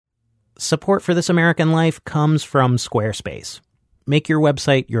Support for This American Life comes from Squarespace. Make your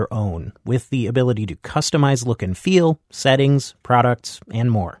website your own with the ability to customize look and feel, settings, products,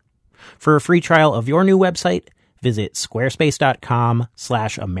 and more. For a free trial of your new website, visit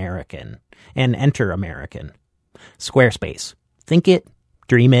squarespace.com/American and enter American. Squarespace. Think it,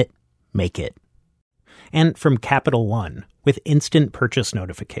 dream it, make it. And from Capital One with instant purchase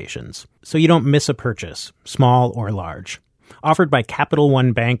notifications, so you don't miss a purchase, small or large. Offered by Capital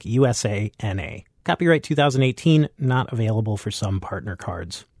One Bank USA, N.A. Copyright 2018, not available for some partner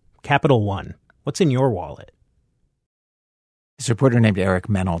cards. Capital One. What's in your wallet? This reporter named Eric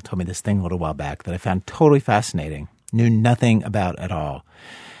Mennel told me this thing a little while back that I found totally fascinating, knew nothing about at all.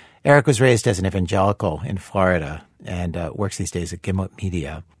 Eric was raised as an evangelical in Florida and works these days at Gimlet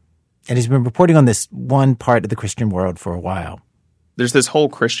Media. And he's been reporting on this one part of the Christian world for a while. There's this whole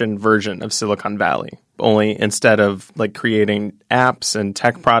Christian version of Silicon Valley, only instead of like creating apps and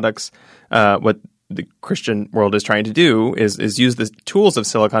tech products, what the Christian world is trying to do is use the tools of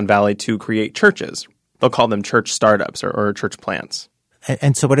Silicon Valley to create churches. They'll call them church startups or church plants.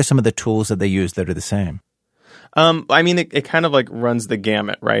 And so what are some of the tools that they use that are the same? I mean, it kind of like runs the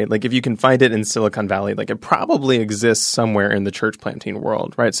gamut, right? Like if you can find it in Silicon Valley, like it probably exists somewhere in the church planting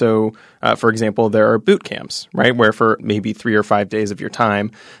world, right? So, for example, there are boot camps, right? Where for maybe 3 or 5 days of your time,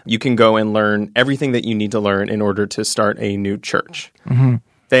 you can go and learn everything that you need to learn in order to start a new church. Mm-hmm.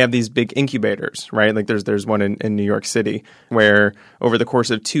 They have these big incubators, right? Like there's one in New York City where over the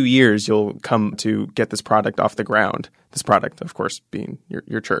course of 2 years, you'll come to get this product off the ground. This product, of course, being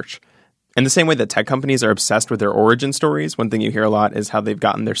your church. In the same way that tech companies are obsessed with their origin stories, one thing you hear a lot is how they've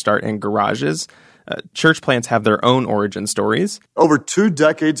gotten their start in garages. Church plants have their own origin stories. Over 2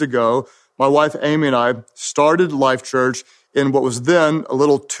 decades ago, my wife Amy and I started Life Church in what was then a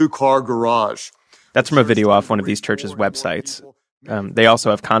little 2-car garage. That's from a video off one of these churches' websites. They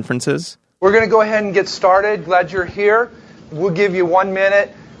also have conferences. We're going to go ahead and get started. Glad you're here. We'll give you 1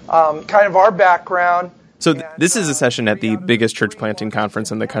 minute, kind of our background. So this is a session at the biggest church planting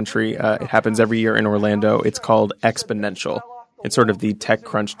conference in the country. It happens every year in Orlando. It's called Exponential. It's sort of the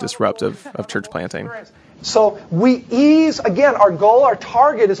TechCrunch disrupt of church planting. So we ease, again, our goal, our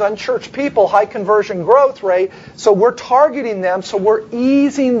target is unchurched people, high conversion growth rate. So we're targeting them, so we're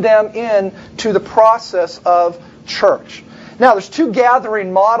easing them in to the process of church. Now, there's 2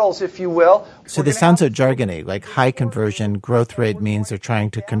 gathering models, if you will. So this sounds so jargony, like high conversion growth rate means they're trying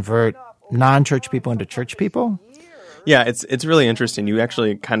to convert non-church people into church people? Yeah, it's really interesting. You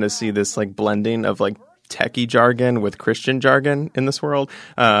actually kind of see this like blending of like techie jargon with Christian jargon in this world.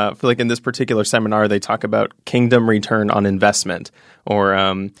 Like in this particular seminar, they talk about kingdom return on investment, or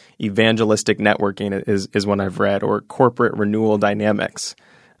evangelistic networking is one I've read, or corporate renewal dynamics.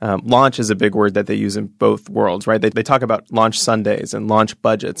 Launch is a big word that they use in both worlds, right? They talk about launch Sundays and launch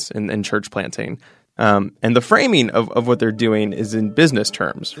budgets in church planting. And the framing of what they're doing is in business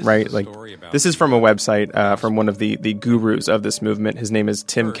terms, right? Like this is from a website from one of the gurus of this movement. His name is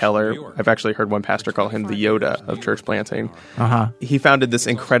Tim Keller. I've actually heard one pastor call him the Yoda of church planting. He founded this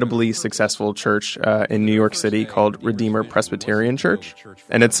incredibly successful church in New York City called Redeemer Presbyterian Church.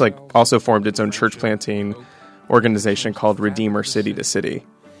 And it's like also formed its own church planting organization called Redeemer City to City.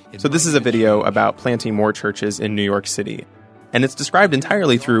 So this is a video about planting more churches in New York City. And it's described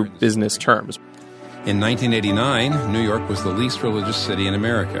entirely through business terms. In 1989, New York was the least religious city in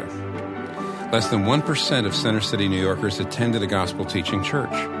America. Less than 1% of Center City New Yorkers attended a gospel-teaching church.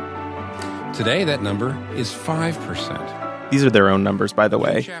 Today, that number is 5%. These are their own numbers, by the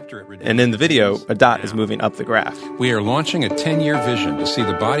way. And in the video, a dot is moving up the graph. We are launching a 10-year vision to see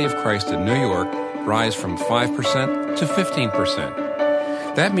the body of Christ in New York rise from 5% to 15%.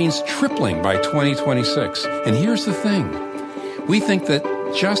 That means tripling by 2026. And here's the thing. We think that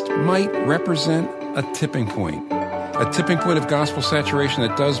just might represent a tipping point of gospel saturation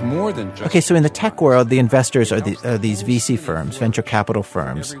that does more than just... Okay, so in the tech world, the investors are these VC firms, venture capital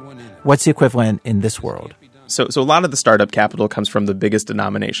firms. What's the equivalent in this world? So a lot of the startup capital comes from the biggest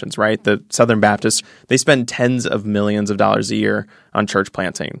denominations, right? The Southern Baptists, they spend tens of millions of dollars a year on church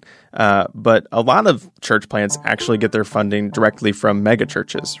planting. But a lot of church plants actually get their funding directly from mega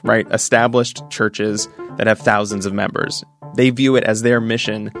churches, right? Established churches that have thousands of members. They view it as their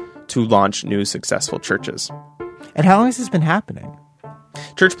mission to launch new successful churches. And how long has this been happening?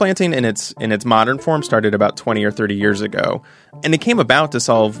 Church planting in its modern form started about 20 or 30 years ago, and it came about to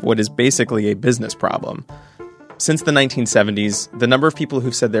solve what is basically a business problem. Since the 1970s, the number of people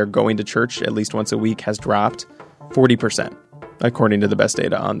who've said they're going to church at least once a week has dropped 40%, according to the best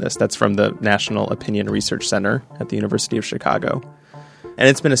data on this. That's from the National Opinion Research Center at the University of Chicago. And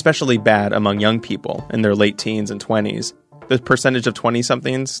it's been especially bad among young people in their late teens and 20s. The percentage of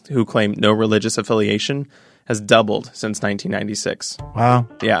 20-somethings who claim no religious affiliation has doubled since 1996. Wow.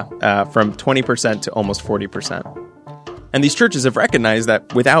 Yeah, from 20% to almost 40%. And these churches have recognized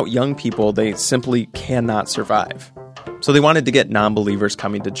that without young people, they simply cannot survive. So they wanted to get non-believers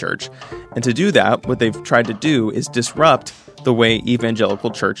coming to church. And to do that, what they've tried to do is disrupt the way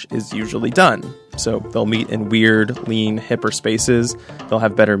evangelical church is usually done. So they'll meet in weird, lean, hipper spaces. They'll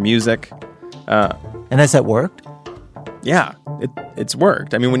have better music. And has that worked? Yeah, it's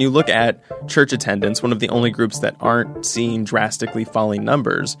worked. I mean, when you look at church attendance, one of the only groups that aren't seeing drastically falling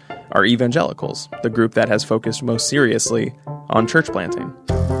numbers are evangelicals, the group that has focused most seriously on church planting.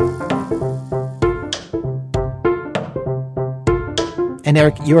 And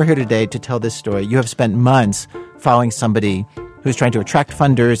Eric, you're here today to tell this story. You have spent months following somebody who's trying to attract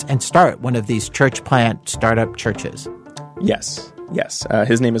funders and start one of these church plant startup churches. Yes.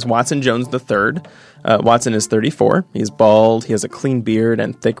 His name is Watson Jones III. Watson is 34. He's bald. He has a clean beard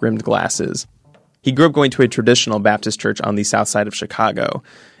and thick-rimmed glasses. He grew up going to a traditional Baptist church on the south side of Chicago,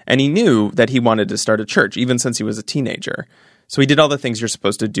 and he knew that he wanted to start a church even since he was a teenager. So he did all the things you're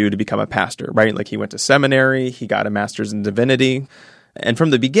supposed to do to become a pastor, right? Like he went to seminary, he got a master's in divinity, and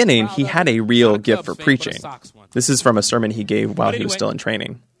from the beginning, he had a real gift for preaching. This is from a sermon he gave while he was still in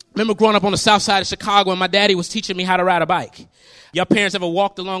training. Remember growing up on the south side of Chicago and my daddy was teaching me how to ride a bike. Your parents ever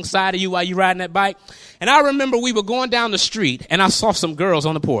walked alongside of you while you riding that bike? And I remember we were going down the street and I saw some girls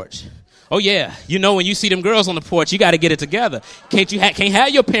on the porch. Oh yeah, you know when you see them girls on the porch, you got to get it together. Can't have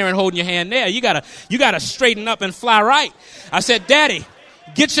your parent holding your hand there. You gotta straighten up and fly right. I said, Daddy,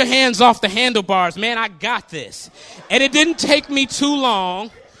 get your hands off the handlebars, man. I got this. And it didn't take me too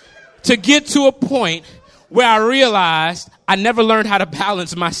long to get to a point where I realized I never learned how to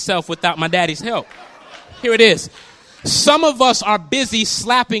balance myself without my daddy's help. Here it is. Some of us are busy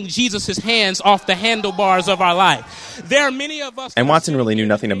slapping Jesus' hands off the handlebars of our life. There are many of us... And Watson really knew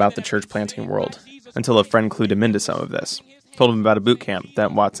nothing about the church planting world until a friend clued him into some of this. Told him about a boot camp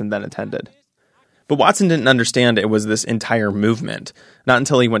that Watson then attended. But Watson didn't understand it was this entire movement, not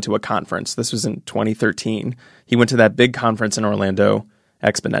until he went to a conference. This was in 2013. He went to that big conference in Orlando,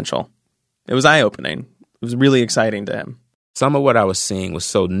 Exponential. It was eye-opening. It was really exciting to him. Some of what I was seeing was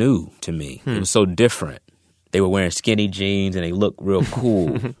so new to me. It was so different. They were wearing skinny jeans and they looked real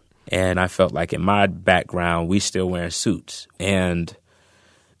cool. And I felt like in my background, we still wearing suits. And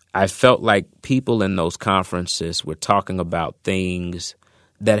I felt like people in those conferences were talking about things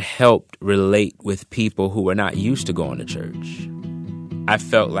that helped relate with people who were not used to going to church. I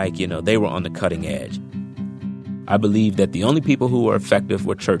felt like, they were on the cutting edge. I believe that the only people who were effective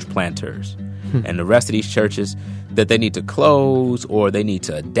were church planters. And the rest of these churches, that they need to close or they need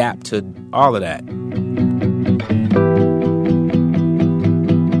to adapt to all of that.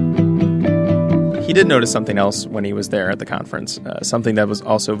 He did notice something else when he was there at the conference, something that was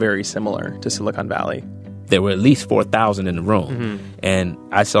also very similar to Silicon Valley. There were at least 4,000 in the room, and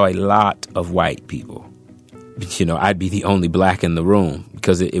I saw a lot of white people. I'd be the only black in the room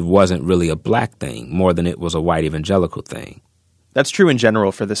because it wasn't really a black thing more than it was a white evangelical thing. That's true in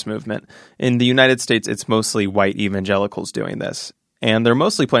general for this movement. In the United States, it's mostly white evangelicals doing this, and they're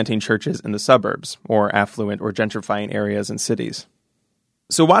mostly planting churches in the suburbs or affluent or gentrifying areas in cities.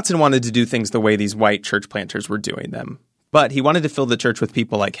 So Watson wanted to do things the way these white church planters were doing them, but he wanted to fill the church with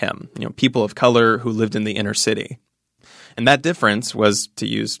people like him, people of color who lived in the inner city. And that difference was, to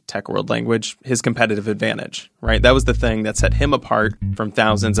use tech world language, his competitive advantage, right? That was the thing that set him apart from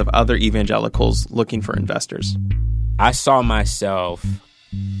thousands of other evangelicals looking for investors. I saw myself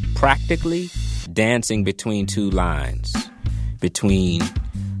practically dancing between two lines, between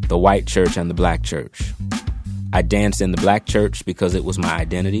the white church and the black church. I danced in the black church because it was my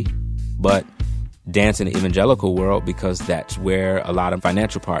identity, but danced in the evangelical world because that's where a lot of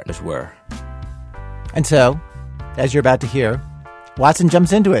financial partners were. And so, as you're about to hear, Watson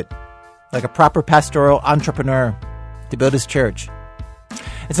jumps into it like a proper pastoral entrepreneur to build his church.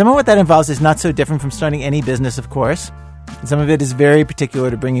 And some of what that involves is not so different from starting any business, of course. And some of it is very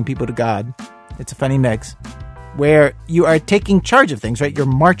particular to bringing people to God. It's a funny mix where you are taking charge of things, right? You're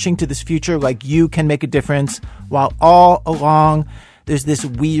marching to this future like you can make a difference, while all along there's this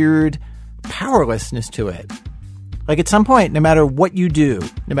weird powerlessness to it. Like at some point, no matter what you do,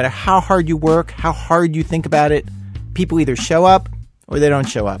 no matter how hard you work, how hard you think about it, people either show up or they don't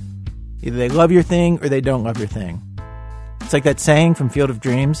show up. Either they love your thing or they don't love your thing. It's like that saying from Field of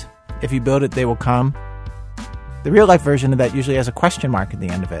Dreams, if you build it, they will come. The real life version of that usually has a question mark at the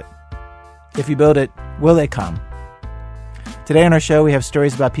end of it. If you build it, will they come? Today on our show, we have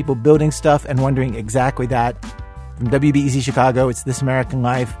stories about people building stuff and wondering exactly that. From WBEZ Chicago, it's This American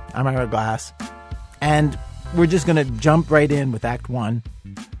Life. I'm Ira Glass. And we're just going to jump right in with Act 1.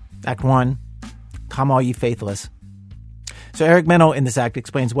 Act 1, come all ye faithless. So Eric Mennel in this act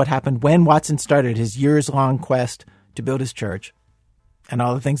explains what happened when Watson started his years-long quest to build his church and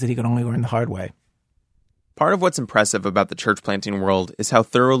all the things that he could only learn the hard way. Part of what's impressive about the church planting world is how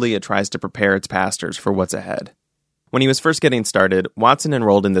thoroughly it tries to prepare its pastors for what's ahead. When he was first getting started, Watson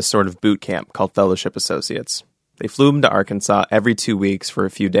enrolled in this sort of boot camp called Fellowship Associates. They flew him to Arkansas every 2 weeks for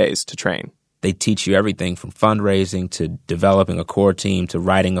a few days to train. They teach you everything from fundraising to developing a core team to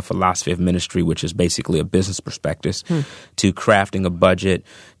writing a philosophy of ministry, which is basically a business prospectus, to crafting a budget,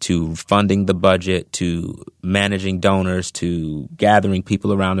 to funding the budget, to managing donors, to gathering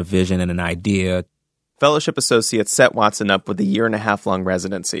people around a vision and an idea. Fellowship Associates set Watson up with a 1.5-year-long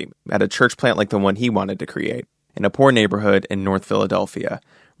residency at a church plant like the one he wanted to create, in a poor neighborhood in North Philadelphia,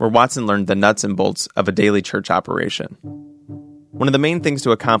 where Watson learned the nuts and bolts of a daily church operation. One of the main things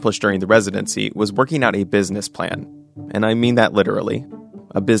to accomplish during the residency was working out a business plan. And I mean that literally.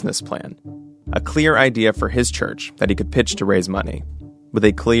 A business plan. A clear idea for his church that he could pitch to raise money. With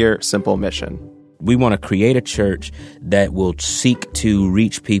a clear, simple mission. We want to create a church that will seek to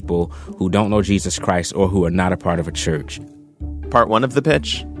reach people who don't know Jesus Christ or who are not a part of a church. Part 1 of the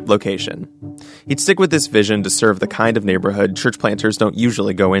pitch, location. He'd stick with this vision to serve the kind of neighborhood church planters don't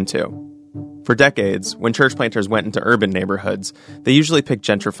usually go into. For decades, when church planters went into urban neighborhoods, they usually picked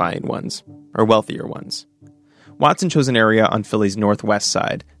gentrifying ones, or wealthier ones. Watson chose an area on Philly's northwest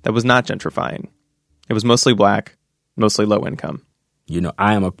side that was not gentrifying. It was mostly black, mostly low income. You know,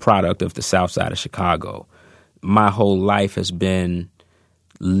 I am a product of the south side of Chicago. My whole life has been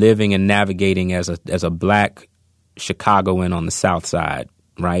living and navigating as a black Chicagoan on the south side,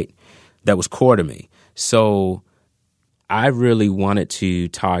 right? That was core to me. So I really wanted to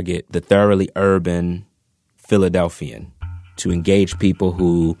target the thoroughly urban Philadelphian, to engage people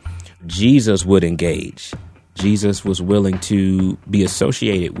who Jesus would engage. Jesus was willing to be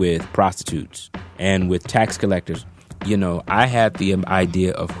associated with prostitutes and with tax collectors. You know, I had the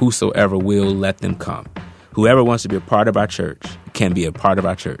idea of whosoever will, let them come. Whoever wants to be a part of our church can be a part of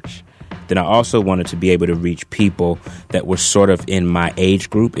our church. Then I also wanted to be able to reach people that were sort of in my age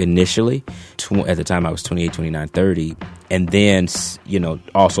group initially. At the time, I was 28, 29, 30. And then, you know,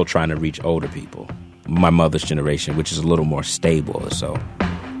 also trying to reach older people, my mother's generation, which is a little more stable or so.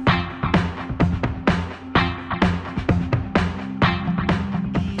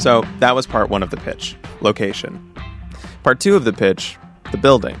 So that was part 1 of the pitch, location. Part 2 of the pitch, the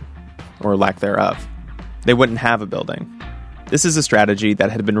building, or lack thereof. They wouldn't have a building. This is a strategy that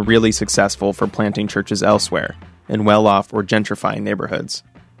had been really successful for planting churches elsewhere, in well-off or gentrifying neighborhoods.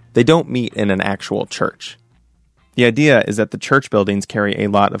 They don't meet in an actual church. The idea is that the church buildings carry a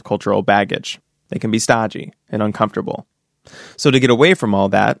lot of cultural baggage. They can be stodgy and uncomfortable. So to get away from all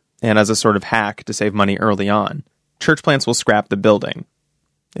that, and as a sort of hack to save money early on, church plants will scrap the building.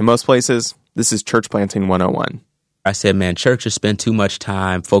 In most places, this is church planting 101. I said, man, churches spend too much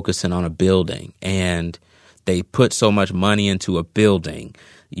time focusing on a building, and they put so much money into a building,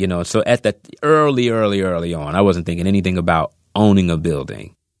 you know. So at the early on, I wasn't thinking anything about owning a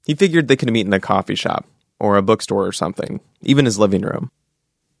building. He figured they could meet in a coffee shop or a bookstore or something, even his living room.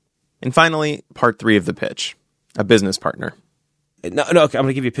 And finally, part 3 of the pitch, a business partner. No, okay, I'm going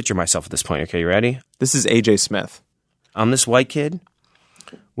to give you a picture of myself at this point. Okay, you ready? This is AJ Smith. I'm this white kid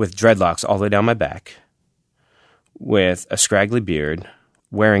with dreadlocks all the way down my back, with a scraggly beard,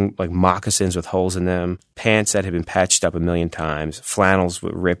 wearing like moccasins with holes in them, pants that had been patched up 1,000,000 times, flannels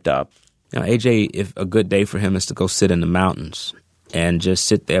ripped up. Now, AJ, if a good day for him is to go sit in the mountains and just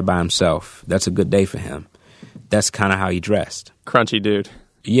sit there by himself, that's a good day for him. That's kind of how he dressed. Crunchy dude.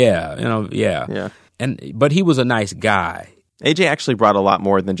 Yeah, you know, yeah. But he was a nice guy. AJ actually brought a lot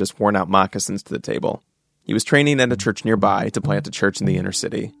more than just worn out moccasins to the table. He was training at a church nearby to plant a church in the inner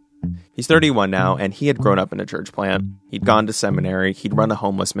city. He's 31 now, and he had grown up in a church plant. He'd gone to seminary. He'd run a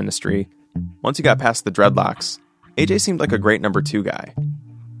homeless ministry. Once he got past the dreadlocks, AJ seemed like a great number 2 guy.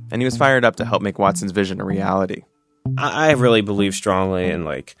 And he was fired up to help make Watson's vision a reality. I really believe strongly in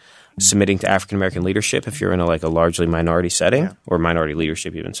like submitting to African American leadership if you're in a largely minority setting, or minority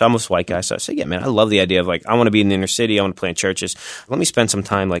leadership even. So I'm this white guy, so I say, yeah, man, I love the idea of like, I want to be in the inner city, I want to plant churches. Let me spend some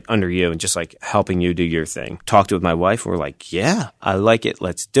time like under you and just like helping you do your thing. Talked with my wife, we're like, yeah, I like it,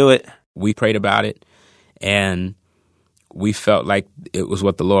 let's do it. We prayed about it, and we felt like it was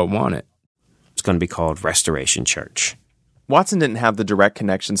what the Lord wanted. It's going to be called Restoration Church. Watson didn't have the direct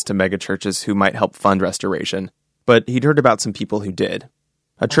connections to megachurches who might help fund restoration, but he'd heard about some people who did.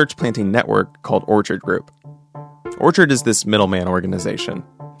 A church planting network called Orchard Group. Orchard is this middleman organization.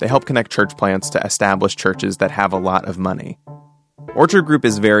 They help connect church plants to established churches that have a lot of money. Orchard Group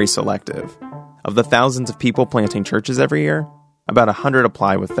is very selective. Of the thousands of people planting churches every year, about 100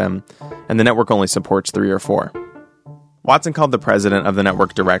 apply with them, and the network only supports 3 or 4. Watson called the president of the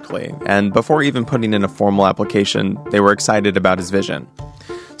network directly, and before even putting in a formal application, they were excited about his vision.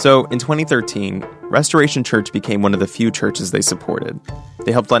 So, in 2013, Restoration Church became one of the few churches they supported.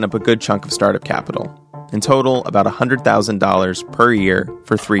 They helped line up a good chunk of startup capital. In total, about $100,000 per year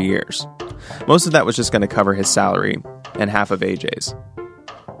for 3 years. Most of that was just going to cover his salary, and half of AJ's.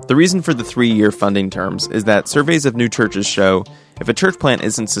 The reason for the 3-year funding terms is that surveys of new churches show if a church plant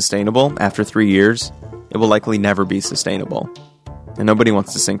isn't sustainable after 3 years, it will likely never be sustainable. And nobody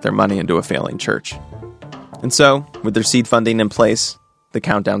wants to sink their money into a failing church. And so, with their seed funding in place, the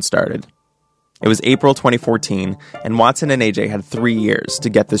countdown started. It was April 2014, and Watson and AJ had 3 years to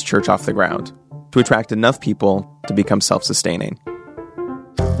get this church off the ground, to attract enough people to become self-sustaining.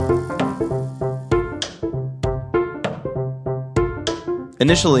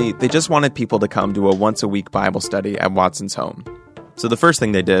 Initially, they just wanted people to come to a once-a-week Bible study at Watson's home. So the first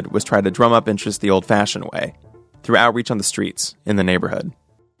thing they did was try to drum up interest the old-fashioned way, through outreach on the streets in the neighborhood.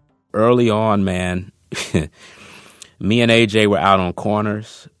 Early on, man, me and AJ were out on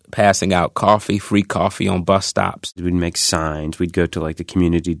corners, passing out coffee, free coffee on bus stops. We'd make signs. We'd go to like the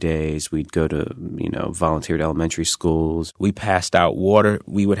community days. We'd go to, volunteered elementary schools. We passed out water.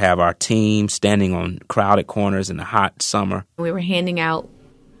 We would have our team standing on crowded corners in the hot summer. We were handing out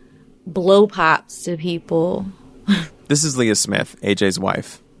blow pops to people. This is Leah Smith, AJ's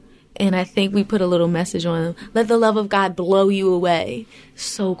wife. And I think we put a little message on them. Let the love of God blow you away.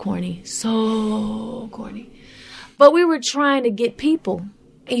 So corny. So corny. But we were trying to get people.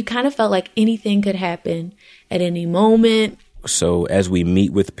 And you kind of felt like anything could happen at any moment. So as we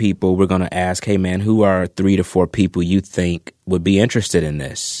meet with people, we're going to ask, hey, man, who are 3 to 4 people you think would be interested in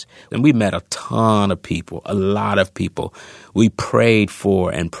this? And we met a ton of people, a lot of people. We prayed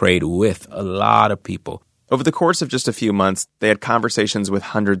for and prayed with a lot of people. Over the course of just a few months, they had conversations with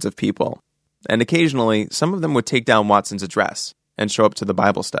hundreds of people. And occasionally, some of them would take down Watson's address and show up to the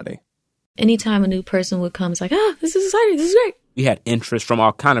Bible study. Anytime a new person would come, it's like, this is exciting, this is great. We had interest from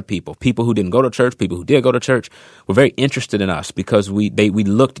all kind of people. People who didn't go to church, people who did go to church, were very interested in us because we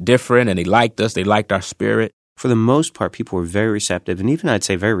looked different and they liked us. They liked our spirit. For the most part, people were very receptive and even, I'd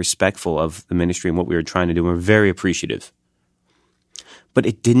say, very respectful of the ministry and what we were trying to do. We were very appreciative. But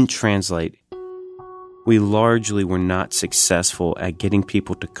it didn't translate. We largely were not successful at getting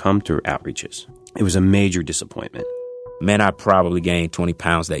people to come to outreaches. It was a major disappointment. Man, I probably gained 20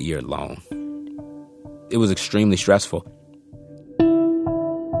 pounds that year alone. It was extremely stressful.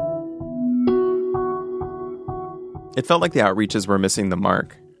 It felt like the outreaches were missing the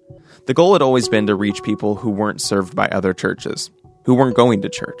mark. The goal had always been to reach people who weren't served by other churches, who weren't going to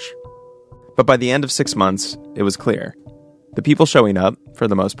church. But by the end of 6 months, it was clear. The people showing up, for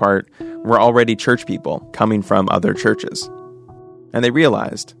the most part, were already church people coming from other churches. And they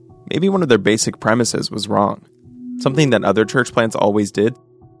realized maybe one of their basic premises was wrong. Something that other church plants always did,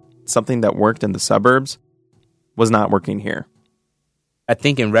 something that worked in the suburbs, was not working here. I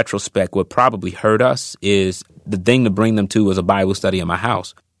think in retrospect, what probably hurt us is the thing to bring them to was a Bible study in my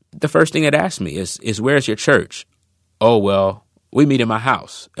house. The first thing they'd ask me is where's your church? Oh, well, we meet in my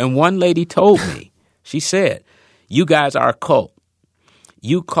house. And one lady told me, she said, you guys are a cult.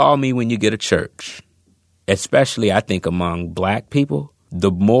 You call me when you get a church, especially I think among black people.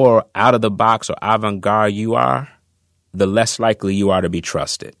 The more out of the box or avant-garde you are, the less likely you are to be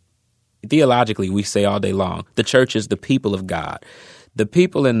trusted. Theologically, we say all day long, the church is the people of God. The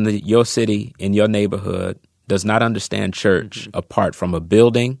people in your city, in your neighborhood, does not understand church apart from a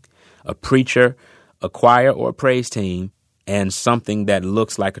building, a preacher, a choir or a praise team, and something that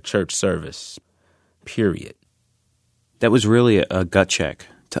looks like a church service, period. That was really a gut check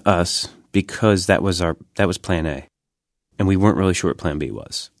to us because that was plan A. And we weren't really sure what plan B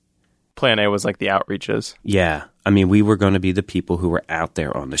was. Plan A was like the outreaches. Yeah. I mean, we were going to be the people who were out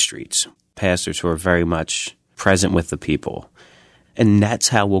there on the streets. Pastors who are very much present with the people. And that's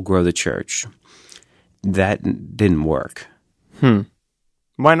how we'll grow the church. That didn't work.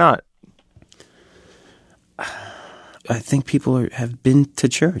 Why not? I think people have been to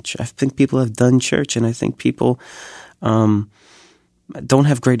church. I think people have done church. And I think people don't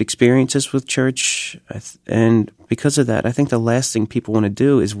have great experiences with church. And because of that, I think the last thing people want to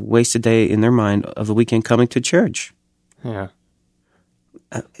do is waste a day in their mind of the weekend coming to church. Yeah.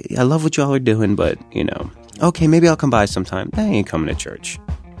 I love what y'all are doing, but, okay, maybe I'll come by sometime. They ain't coming to church.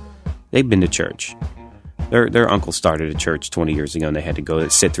 They've been to church. Their uncle started a church 20 years ago, and they had to go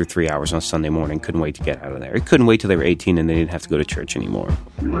sit through 3 hours on Sunday morning. Couldn't wait to get out of there. It couldn't wait till they were 18 and they didn't have to go to church anymore.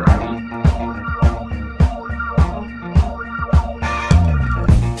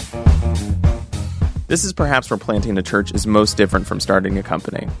 This is perhaps where planting a church is most different from starting a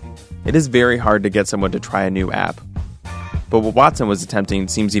company. It is very hard to get someone to try a new app. But what Watson was attempting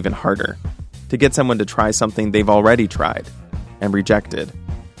seems even harder. To get someone to try something they've already tried and rejected,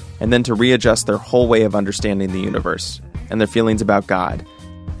 and then to readjust their whole way of understanding the universe and their feelings about God,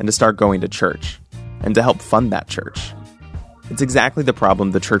 and to start going to church, and to help fund that church. It's exactly the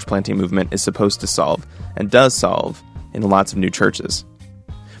problem the church planting movement is supposed to solve, and does solve, in lots of new churches.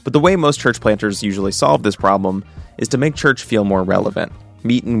 But the way most church planters usually solve this problem is to make church feel more relevant,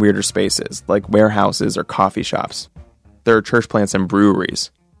 meet in weirder spaces, like warehouses or coffee shops. There are church plants and breweries.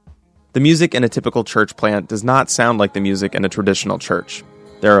 The music in a typical church plant does not sound like the music in a traditional church.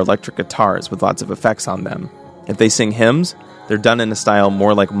 There are electric guitars with lots of effects on them. If they sing hymns, they're done in a style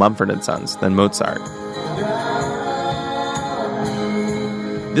more like Mumford & Sons than Mozart.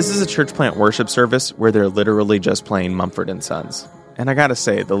 This is a church plant worship service where they're literally just playing Mumford & Sons. And I gotta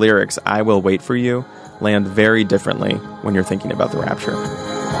say, the lyrics, "I will wait for you," land very differently when you're thinking about the rapture.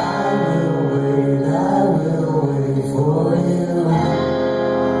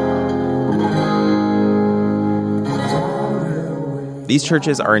 These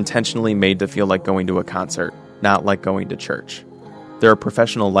churches are intentionally made to feel like going to a concert, not like going to church. There are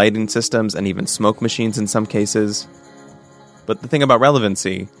professional lighting systems and even smoke machines in some cases. But the thing about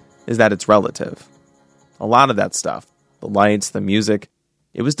relevancy is that it's relative. A lot of that stuff, the lights, the music,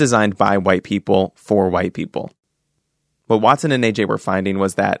 it was designed by white people for white people. What Watson and AJ were finding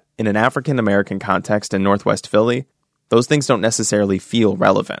was that in an African American context in Northwest Philly, those things don't necessarily feel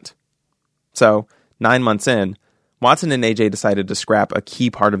relevant. So, 9 months in, Watson and AJ decided to scrap a key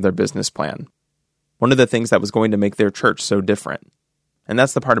part of their business plan. One of the things that was going to make their church so different. And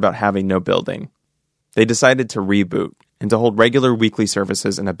that's the part about having no building. They decided to reboot and to hold regular weekly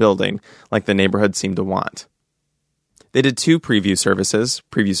services in a building like the neighborhood seemed to want. They did 2 preview services.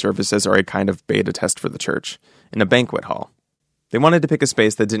 Preview services are a kind of beta test for the church, in a banquet hall. They wanted to pick a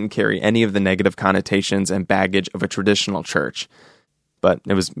space that didn't carry any of the negative connotations and baggage of a traditional church. But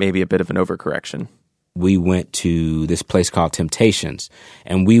it was maybe a bit of an overcorrection. We went to this place called Temptations,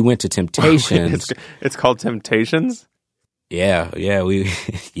 and we went to Temptations. It's called Temptations? Yeah,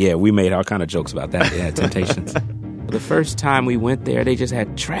 we made all kind of jokes about that. Yeah, Temptations. The first time we went there, they just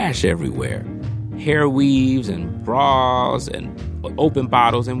had trash everywhere. Hair weaves and bras and open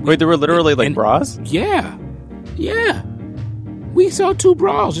bottles. And wait, there were literally bras? Yeah. We saw 2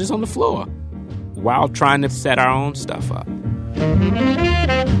 bras just on the floor while trying to set our own stuff up.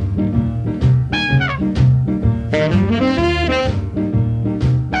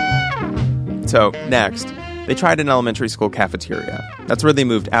 So, next, they tried an elementary school cafeteria. That's where they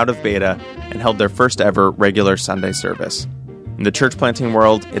moved out of beta and held their first ever regular Sunday service. In the church planting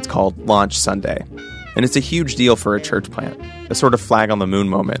world, it's called Launch Sunday. And it's a huge deal for a church plant, a sort of flag on the moon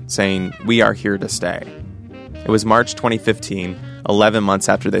moment saying, "We are here to stay." It was March 2015, 11 months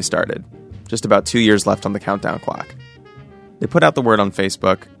after they started. Just about 2 years left on the countdown clock. They put out the word on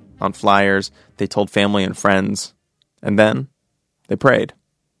Facebook, on flyers, they told family and friends, and then they prayed.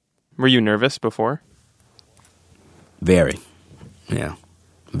 Were you nervous before? Very. Yeah.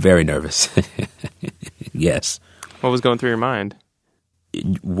 Very nervous. Yes. What was going through your mind?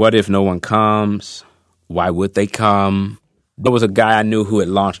 What if no one comes? Why would they come? There was a guy I knew who had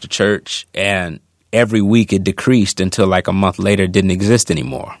launched a church, and every week it decreased until like a month later it didn't exist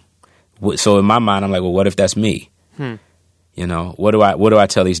anymore. So in my mind, I'm like, well, what if that's me? You know, what do I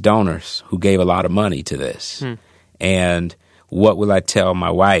tell these donors who gave a lot of money to this? And what will I tell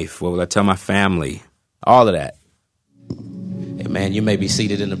my wife? What will I tell my family? All of that. Hey, man, you may be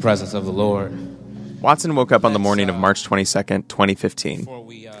seated in the presence of the Lord. Watson woke up on the morning of March 22nd, 2015.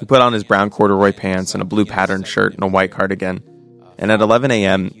 He put on his brown corduroy pants and a blue patterned shirt and a white cardigan. And at 11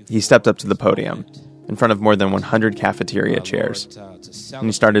 a.m., he stepped up to the podium in front of more than 100 cafeteria chairs. And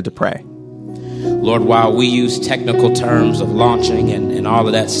he started to pray. Lord, while we use technical terms of launching and all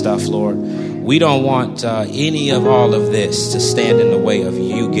of that stuff, Lord, we don't want any of all of this to stand in the way of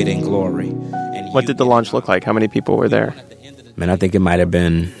you getting glory. What did the launch look like? How many people were there? Man, I think it might have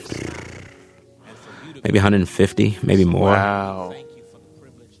been maybe 150, maybe more. Wow.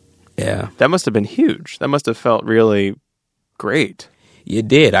 Yeah. That must have been huge. That must have felt really great. It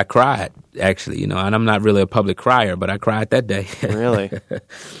did. I cried, actually, and I'm not really a public crier, but I cried that day. Really?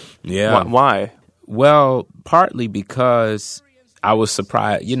 Yeah. Why? Well, partly because I was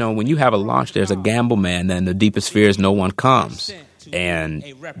surprised. When you have a launch, there's a gamble, man, and the deepest fear is no one comes. And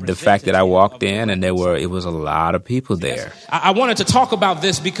the fact that I walked in and it was a lot of people there. I wanted to talk about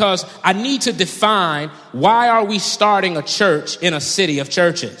this because I need to define why are we starting a church in a city of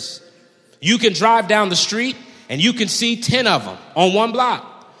churches. You can drive down the street and you can see 10 of them on one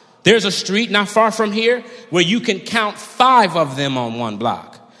block. There's a street not far from here where you can count 5 of them on one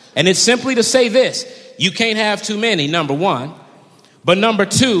block. And it's simply to say this: you can't have too many, number one. But number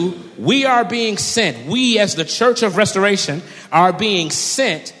two, we are being sent. We as the Church of Restoration are being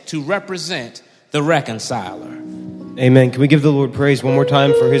sent to represent the reconciler. Amen. Can we give the Lord praise one more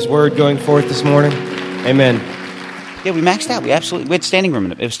time for his word going forth this morning? Amen. Yeah, we maxed out. We had standing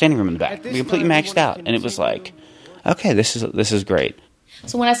room. It was standing room in the back. We completely maxed out. And it was like, okay, this is great.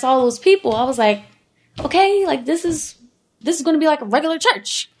 So when I saw those people, I was like, okay, like this is going to be like a regular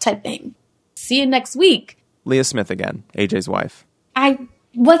church type thing. See you next week. Leah Smith again, AJ's wife. I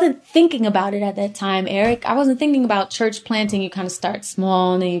wasn't thinking about it at that time, Eric. I wasn't thinking about church planting. You kind of start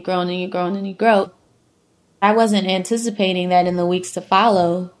small and then you grow and then you grow and then you grow. I wasn't anticipating that in the weeks to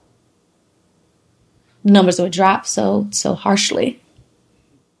follow, numbers would drop so harshly.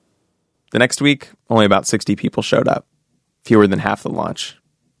 The next week, only about 60 people showed up, fewer than half the launch.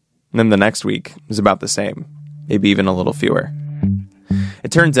 And then the next week was about the same, maybe even a little fewer.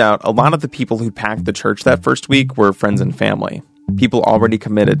 It turns out a lot of the people who packed the church that first week were friends and family, people already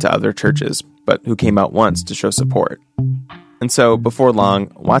committed to other churches, but who came out once to show support. And so, before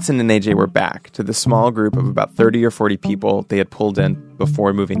long, Watson and AJ were back to the small group of about 30 or 40 people they had pulled in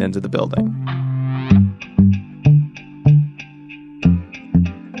before moving into the building.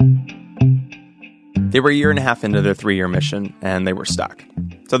 They were a year and a half into their 3-year mission, and they were stuck.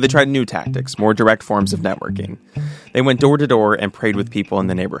 So they tried new tactics, more direct forms of networking. They went door to door and prayed with people in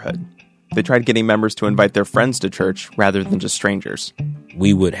the neighborhood. They tried getting members to invite their friends to church rather than just strangers.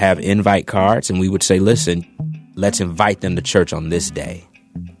 We would have invite cards, and we would say, listen, let's invite them to church on this day.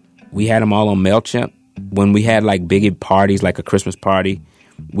 We had them all on MailChimp. When we had like big parties, like a Christmas party,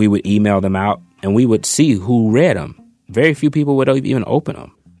 we would email them out, and we would see who read them. Very few people would even open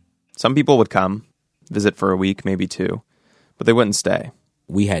them. Some people would come, visit for a week, maybe 2, but they wouldn't stay.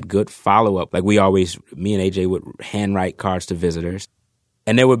 We had good follow-up. Like me and AJ would handwrite cards to visitors.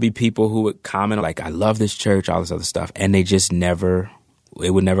 And there would be people who would comment like, I love this church, all this other stuff. And they just it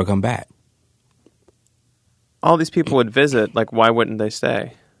would never come back. All these people would visit, like why wouldn't they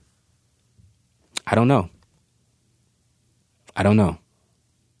stay? I don't know.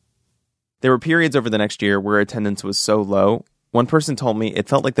 There were periods over the next year where attendance was so low, one person told me it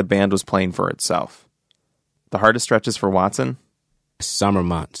felt like the band was playing for itself. The hardest stretches for Watson? Summer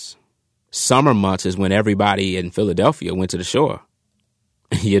months. Summer months is when everybody in Philadelphia went to the shore,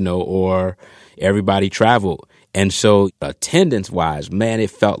 or everybody traveled. And so attendance-wise, man, it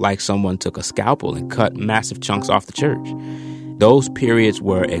felt like someone took a scalpel and cut massive chunks off the church. Those periods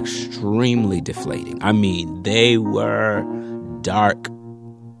were extremely deflating. I mean, they were dark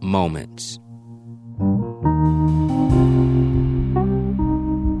moments.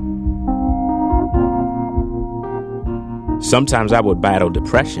 Sometimes I would battle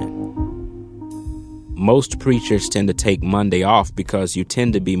depression. Most preachers tend to take Monday off because you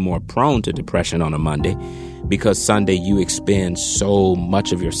tend to be more prone to depression on a Monday, because Sunday you expend so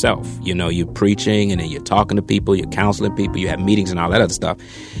much of yourself. You're preaching and then you're talking to people, you're counseling people, you have meetings and all that other stuff.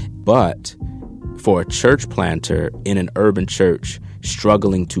 But for a church planter in an urban church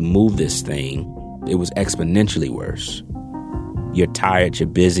struggling to move this thing, it was exponentially worse. You're tired, you're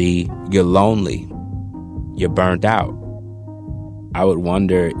busy, you're lonely, you're burnt out. I would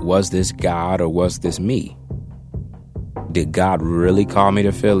wonder, was this God or was this me? Did God really call me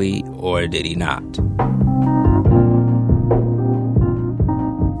to Philly or did he not?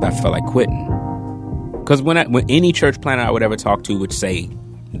 I felt like quitting. Because when any church planter I would ever talk to would say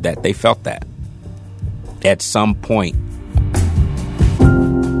that they felt that at some point.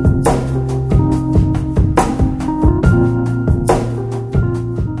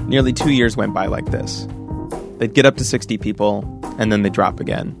 Nearly 2 years went by like this. They'd get up to 60 people, and then they'd drop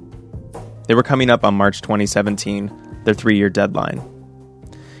again. They were coming up on March 2017, their 3-year deadline.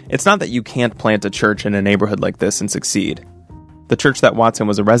 It's not that you can't plant a church in a neighborhood like this and succeed. The church that Watson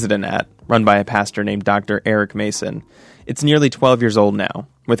was a resident at, run by a pastor named Dr. Eric Mason, it's nearly 12 years old now,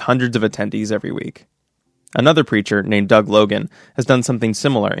 with hundreds of attendees every week. Another preacher named Doug Logan has done something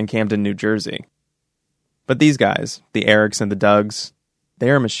similar in Camden, New Jersey. But these guys, the Erics and the Dougs, they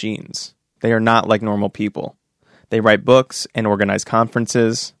are machines. They are not like normal people. They write books and organize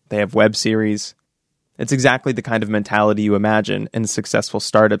conferences. They have web series. It's exactly the kind of mentality you imagine in a successful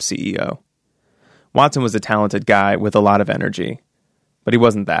startup CEO. Watson was a talented guy with a lot of energy, but he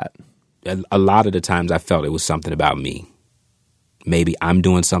wasn't that. A lot of the times I felt it was something about me. Maybe I'm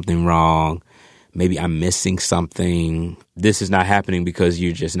doing something wrong. Maybe I'm missing something. This is not happening because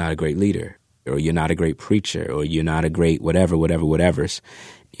you're just not a great leader, or you're not a great preacher, or you're not a great whatever's.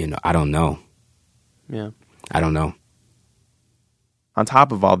 I don't know. Yeah. I don't know. On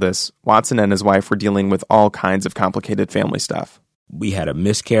top of all this, Watson and his wife were dealing with all kinds of complicated family stuff. We had a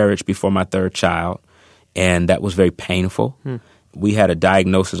miscarriage before my third child, and that was very painful. We had a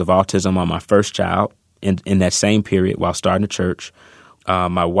diagnosis of autism on my first child in that same period while starting the church.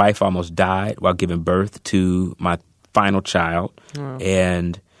 My wife almost died while giving birth to my final child. Wow.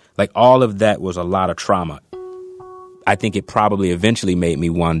 And like all of that was a lot of trauma. I think it probably eventually made me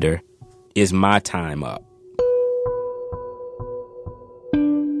wonder, is my time up?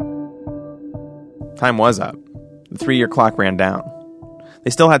 Time was up. The 3-year clock ran down.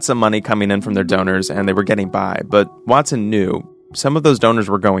 They still had some money coming in from their donors, and they were getting by, but Watson knew some of those donors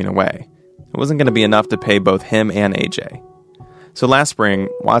were going away. It wasn't going to be enough to pay both him and AJ. So last spring,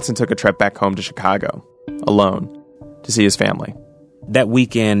 Watson took a trip back home to Chicago, alone, to see his family. That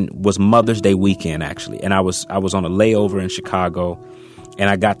weekend was Mother's Day weekend, actually, and I was on a layover in Chicago, and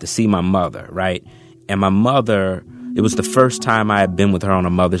I got to see my mother, right? And my mother, it was the first time I had been with her on a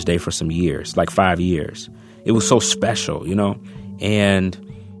Mother's Day for some years, like 5 years. It was so special, you know? And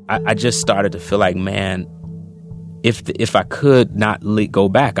I just started to feel like, man, if I could not go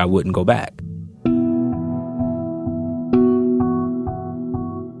back, I wouldn't go back.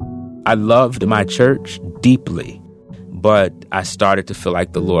 I loved my church deeply, but I started to feel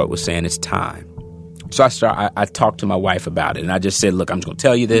like the Lord was saying it's time. So I talked to my wife about it, and I just said, look, I'm just going to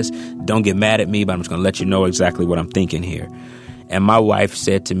tell you this. Don't get mad at me, but I'm just going to let you know exactly what I'm thinking here. And my wife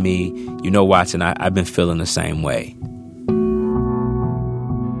said to me, you know, Watson, I've been feeling the same way.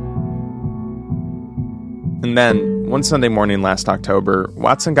 And then, one Sunday morning last October,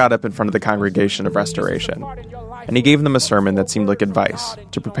 Watson got up in front of the congregation of Restoration, and he gave them a sermon that seemed like advice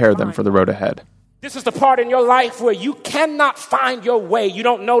to prepare them for the road ahead. This is the part in your life where you cannot find your way. You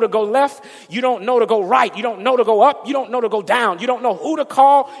don't know to go left. You don't know to go right. You don't know to go up. You don't know to go down. You don't know who to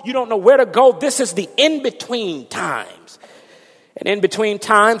call. You don't know where to go. This is the in-between times. And in-between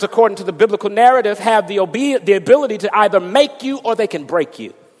times, according to the biblical narrative, have the ability to either make you or they can break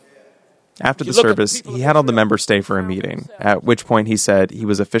you. After the service, he had all the members stay for a meeting, at which point he said he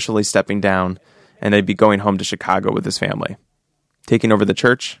was officially stepping down and they'd be going home to Chicago with his family. Taking over the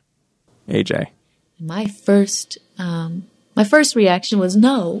church, AJ. My first reaction was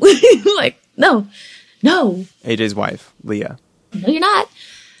no. Like, no. AJ's wife, Leah. No, you're not.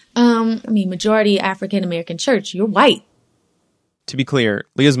 Majority African-American church. You're white. To be clear,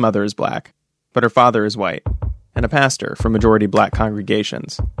 Leah's mother is black, but her father is white, and a pastor for majority black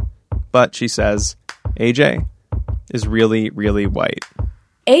congregations. But, she says, AJ is really, really white.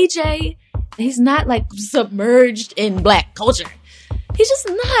 AJ, he's not, submerged in black culture. He's just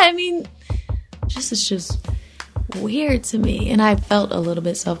not. It's just weird to me. And I felt a little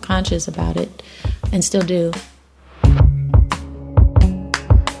bit self-conscious about it, and still do.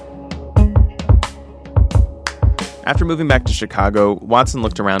 After moving back to Chicago, Watson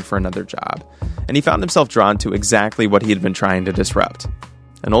looked around for another job, and he found himself drawn to exactly what he had been trying to disrupt.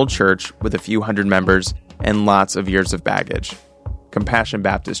 An old church with a few hundred members and lots of years of baggage. Compassion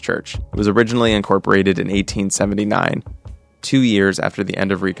Baptist Church. It was originally incorporated in 1879, 2 years after the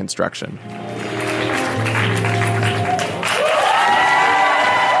end of Reconstruction.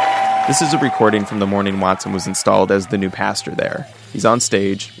 This is a recording from the morning Watson was installed as the new pastor there. He's on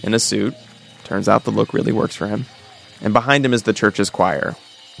stage, in a suit. Turns out the look really works for him. And behind him is the church's choir,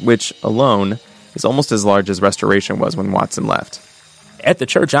 which alone is almost as large as Restoration was when Watson left. At the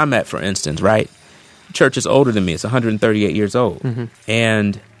church I'm at, for instance, right? The church is older than me. It's 138 years old. Mm-hmm.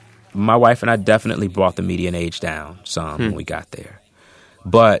 And my wife and I definitely brought the median age down some when we got there.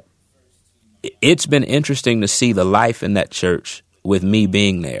 But it's been interesting to see the life in that church with me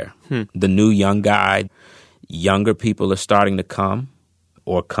being there. The new young guy, younger people are starting to come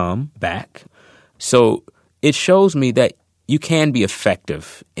back. So it shows me that you can be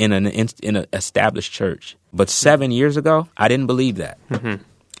effective in an established church. But 7 years ago, I didn't believe that.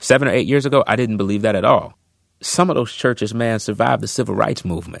 7 or 8 years ago, I didn't believe that at all. Some of those churches, man, survived the civil rights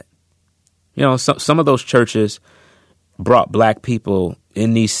movement. You know, some of those churches brought black people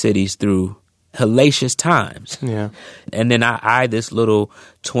in these cities through hellacious times. Yeah. And then I this little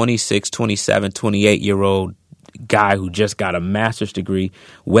 26, 27, 28-year-old guy who just got a master's degree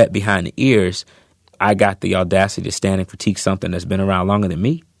wet behind the ears, I got the audacity to stand and critique something that's been around longer than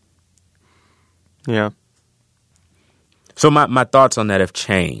me. Yeah. So my thoughts on that have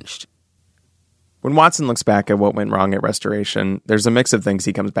changed. When Watson looks back at what went wrong at Restoration, there's a mix of things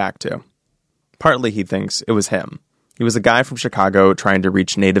he comes back to. Partly he thinks it was him. He was a guy from Chicago trying to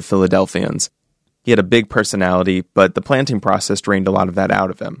reach native Philadelphians. He had a big personality, but the planting process drained a lot of that out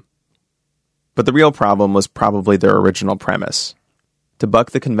of him. But the real problem was probably their original premise: to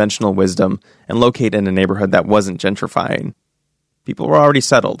buck the conventional wisdom and locate in a neighborhood that wasn't gentrifying. People were already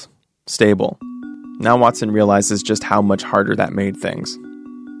settled, stable. Now Watson realizes just how much harder that made things.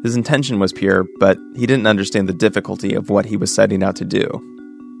 His intention was pure, but he didn't understand the difficulty of what he was setting out to do.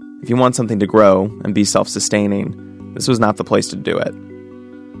 If you want something to grow and be self-sustaining, this was not the place to do it.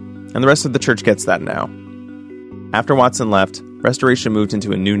 And the rest of the church gets that now. After Watson left, Restoration moved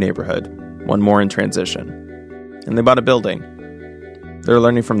into a new neighborhood, one more in transition. And they bought a building. They're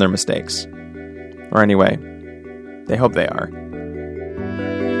learning from their mistakes. Or anyway, they hope they are.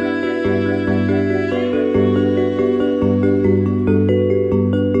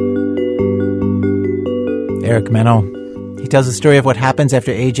 Eric Mennel. He tells the story of what happens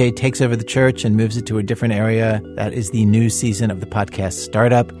after AJ takes over the church and moves it to a different area. That is the new season of the podcast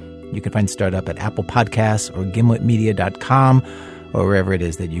Startup. You can find Startup at Apple Podcasts or gimletmedia.com or wherever it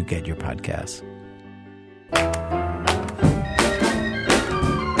is that you get your podcasts.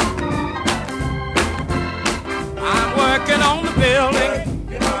 I'm working on the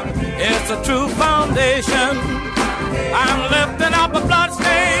building. It's a true foundation. I'm lifting up a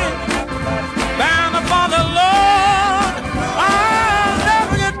bloodstained banner for the Lord. I'll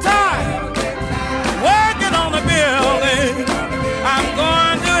never get tired working on the building. I'm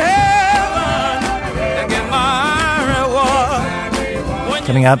going to heaven to get my reward.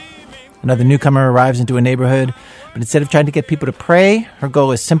 Coming up, another newcomer arrives into a neighborhood, but instead of trying to get people to pray, her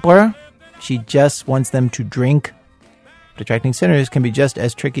goal is simpler. She just wants them to drink. But attracting sinners can be just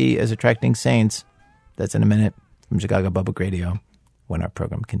as tricky as attracting saints. That's in a minute from Chicago Public Radio when our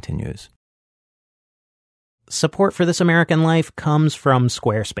program continues. Support for This American Life comes from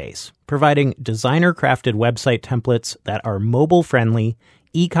Squarespace, providing designer-crafted website templates that are mobile-friendly,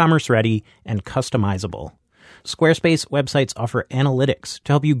 e-commerce ready, and customizable. Squarespace websites offer analytics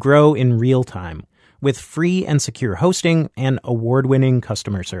to help you grow in real time, with free and secure hosting and award-winning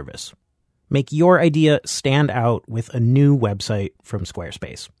customer service. Make your idea stand out with a new website from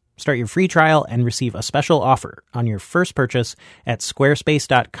Squarespace. Start your free trial and receive a special offer on your first purchase at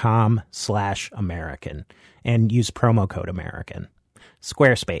squarespace.com/American and use promo code American.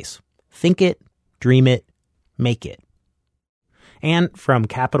 Squarespace. Think it, dream it, make it. And from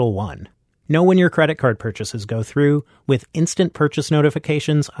Capital One. Know when your credit card purchases go through with instant purchase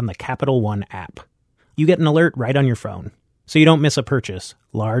notifications on the Capital One app. You get an alert right on your phone, so you don't miss a purchase,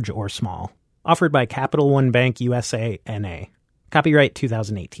 large or small. Offered by Capital One Bank USA, N.A. Copyright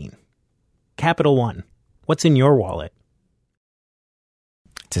 2018. Capital One. What's in your wallet?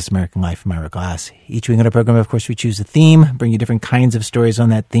 It's This American Life. I'm Ira Glass. Each week on our program, of course, we choose a theme, bring you different kinds of stories on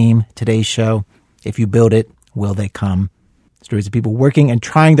that theme. Today's show, If You Build It, Will They Come? Stories of people working and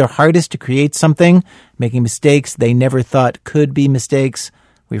trying their hardest to create something, making mistakes they never thought could be mistakes.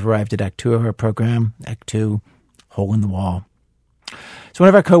 We've arrived at Act 2 of our program. Act 2, Hole in the Wall. So one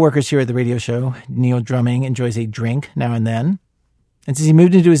of our coworkers here at the radio show, Neil Drumming, enjoys a drink now and then. And since he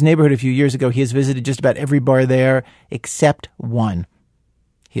moved into his neighborhood a few years ago, he has visited just about every bar there except one.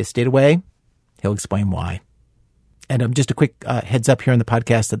 He has stayed away. He'll explain why. And just a quick heads up here on the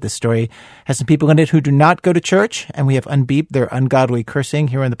podcast that this story has some people in it who do not go to church, and we have unbeeped their ungodly cursing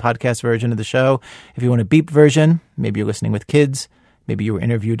here on the podcast version of the show. If you want a beeped version, maybe you're listening with kids, maybe you were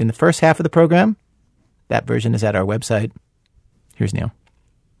interviewed in the first half of the program, that version is at our website. Here's Neil.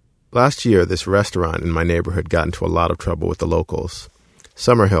 Last year, this restaurant in my neighborhood got into a lot of trouble with the locals.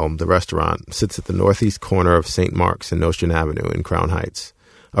 Summerhill, the restaurant, sits at the northeast corner of St. Mark's and Nostrand Avenue in Crown Heights,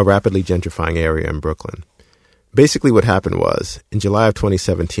 a rapidly gentrifying area in Brooklyn. Basically what happened was, in July of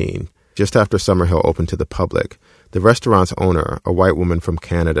 2017, just after Summerhill opened to the public, the restaurant's owner, a white woman from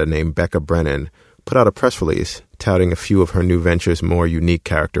Canada named Becca Brennan, put out a press release touting a few of her new venture's more unique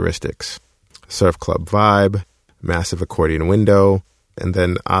characteristics. Surf club vibe, massive accordion window, and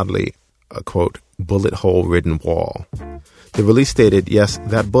then, oddly, a, quote, bullet hole-ridden wall. The release stated, yes,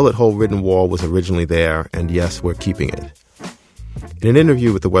 that bullet hole-ridden wall was originally there, and yes, we're keeping it. In an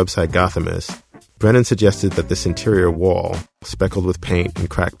interview with the website Gothamist, Brennan suggested that this interior wall, speckled with paint and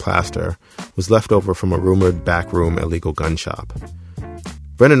cracked plaster, was left over from a rumored backroom illegal gun shop.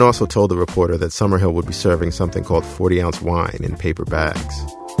 Brennan also told the reporter that Summerhill would be serving something called 40-ounce wine in paper bags.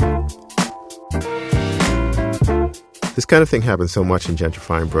 This kind of thing happens so much in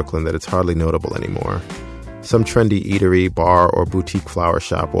gentrifying Brooklyn that it's hardly notable anymore. Some trendy eatery, bar, or boutique flower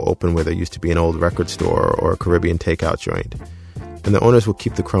shop will open where there used to be an old record store or a Caribbean takeout joint. And the owners will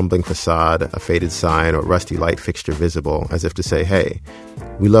keep the crumbling facade, a faded sign, or rusty light fixture visible, as if to say, hey,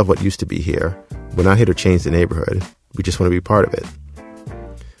 we love what used to be here. We're not here to change the neighborhood. We just want to be part of it.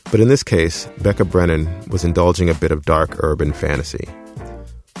 But in this case, Becca Brennan was indulging a bit of dark urban fantasy.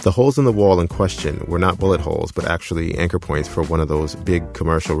 The holes in the wall in question were not bullet holes, but actually anchor points for one of those big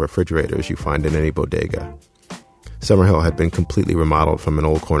commercial refrigerators you find in any bodega. Summerhill had been completely remodeled from an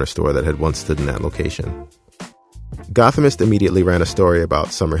old corner store that had once stood in that location. Gothamist immediately ran a story about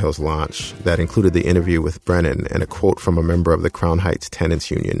Summerhill's launch that included the interview with Brennan and a quote from a member of the Crown Heights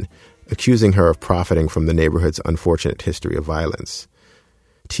Tenants Union accusing her of profiting from the neighborhood's unfortunate history of violence.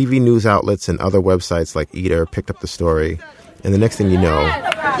 TV news outlets and other websites like Eater picked up the story, and the next thing you know,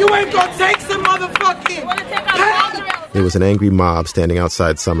 You ain't gonna take some motherfucking... there was an angry mob standing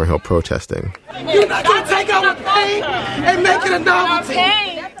outside Summerhill protesting. You're not gonna take our pain and make it a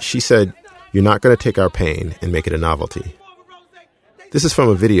novelty. She said, "You're not going to take our pain and make it a novelty." This is from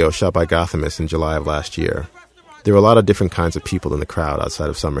a video shot by Gothamist in July of last year. There were a lot of different kinds of people in the crowd outside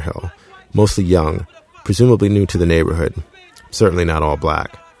of Summerhill, mostly young, presumably new to the neighborhood, certainly not all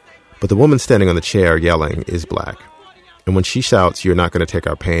black. But the woman standing on the chair yelling is black. And when she shouts, "You're not going to take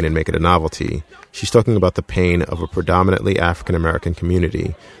our pain and make it a novelty," she's talking about the pain of a predominantly African-American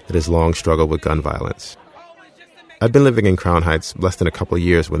community that has long struggled with gun violence. I'd been living in Crown Heights less than a couple of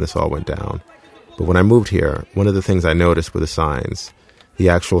years when this all went down. But when I moved here, one of the things I noticed were the signs, the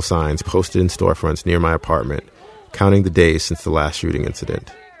actual signs posted in storefronts near my apartment, counting the days since the last shooting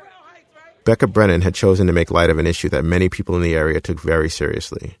incident. Becca Brennan had chosen to make light of an issue that many people in the area took very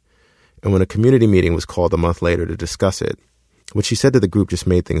seriously. And when a community meeting was called a month later to discuss it, what she said to the group just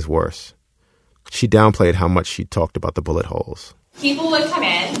made things worse. She downplayed how much she'd talked about the bullet holes. People would come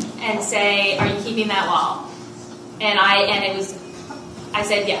in and say, "Are you keeping that wall?" And I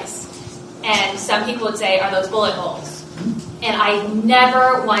said yes. And some people would say, "Are those bullet holes?" And I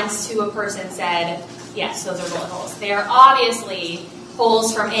never once to a person said, "Yes, those are bullet holes." They are obviously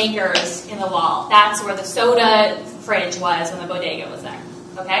holes from anchors in the wall. That's where the soda fridge was when the bodega was there.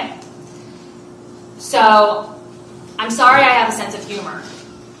 Okay? So, I'm sorry I have a sense of humor.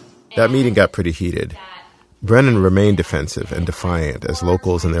 That meeting got pretty heated. Brennan remained defensive and defiant as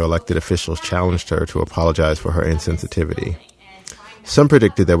locals and their elected officials challenged her to apologize for her insensitivity. Some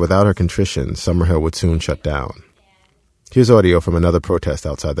predicted that without her contrition, Summerhill would soon shut down. Here's audio from another protest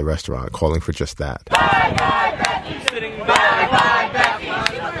outside the restaurant calling for just that.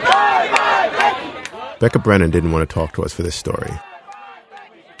 Becca Brennan didn't want to talk to us for this story.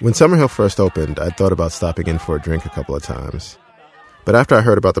 When Summerhill first opened, I'd thought about stopping in for a drink a couple of times. But after I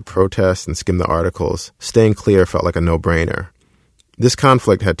heard about the protests and skimmed the articles, staying clear felt like a no-brainer. This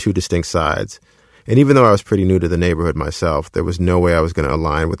conflict had two distinct sides, and even though I was pretty new to the neighborhood myself, there was no way I was going to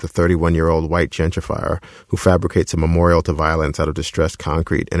align with the 31-year-old white gentrifier who fabricates a memorial to violence out of distressed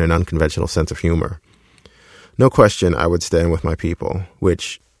concrete and an unconventional sense of humor. No question, I would stand with my people,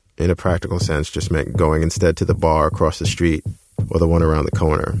 which, in a practical sense, just meant going instead to the bar across the street or the one around the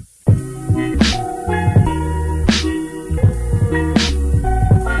corner.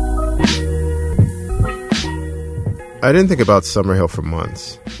 I didn't think about Summerhill for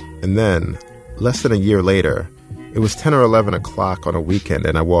months. And then, less than a year later, it was 10 or 11 o'clock on a weekend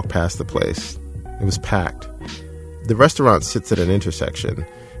and I walked past the place. It was packed. The restaurant sits at an intersection,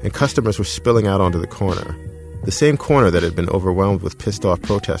 and customers were spilling out onto the corner. The same corner that had been overwhelmed with pissed-off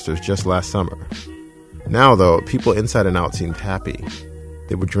protesters just last summer. Now, though, people inside and out seemed happy.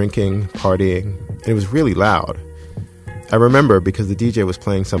 They were drinking, partying, and it was really loud. I remember because the DJ was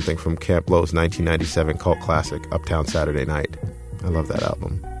playing something from Camp Lo's 1997 cult classic, Uptown Saturday Night. I love that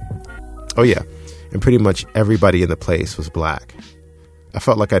album. Oh yeah, and pretty much everybody in the place was black. I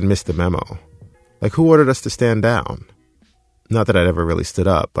felt like I'd missed the memo. Like, who ordered us to stand down? Not that I'd ever really stood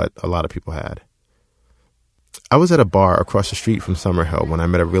up, but a lot of people had. I was at a bar across the street from Summerhill when I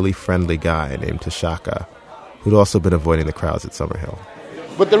met a really friendly guy named Tashaka, who'd also been avoiding the crowds at Summerhill.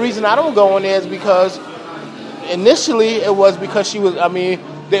 But the reason I don't go in there is because initially it was because she was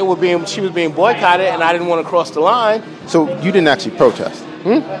being boycotted and I didn't want to cross the line. So you didn't actually protest?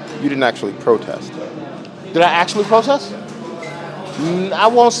 You didn't actually protest? Did I actually protest? I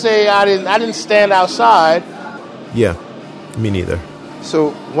won't say I didn't stand outside. Yeah, me neither.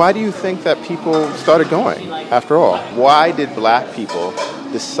 So why do you think that people started going, after all? Why did black people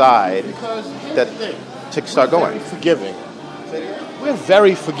decide to start going? Forgiving. We're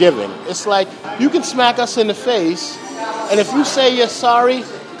very forgiving. It's like you can smack us in the face, and if you say you're sorry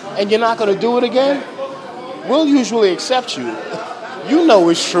and you're not going to do it again, we'll usually accept you. You know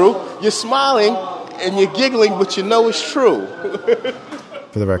it's true. You're smiling and you're giggling, but you know it's true.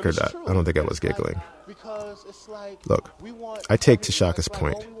 For the record, I don't think I was giggling. Look, I take Tashaka's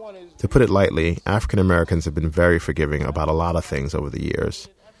point. To put it lightly, African Americans have been very forgiving about a lot of things over the years.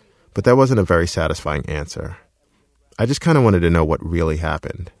 But that wasn't a very satisfying answer. I just kind of wanted to know what really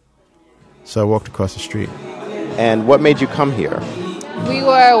happened. So I walked across the street. And what made you come here? We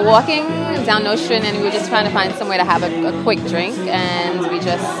were walking down Nostrand and we were just trying to find somewhere to have a quick drink, and we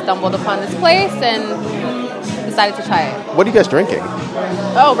just stumbled upon this place, and decided to try it. What are you guys drinking?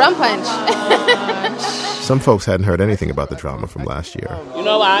 Oh, rum punch. Some folks hadn't heard anything about the drama from last year. You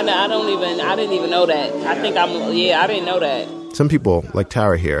know, I didn't even know that. I didn't know that. Some people, like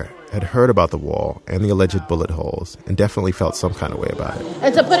Tara here, had heard about the wall and the alleged bullet holes and definitely felt some kind of way about it.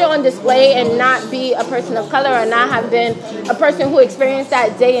 And to put it on display and not be a person of color or not have been a person who experienced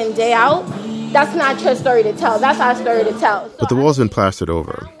that day in, day out, that's not your story to tell. That's our story to tell. But the wall's been plastered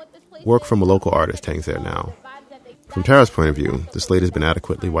over. Work from a local artist hangs there now. From Tara's point of view, the slate has been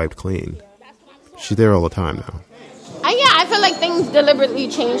adequately wiped clean. She's there all the time now. I feel like things deliberately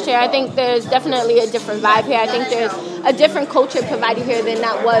changed here. I think there's definitely a different vibe here. I think there's a different culture provided here than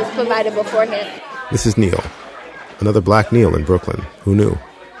that was provided beforehand. This is Neil, another black Neil in Brooklyn. Who knew?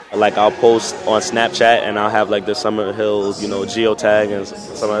 Like, I'll post on Snapchat and I'll have like the Summer Hills, geotag, and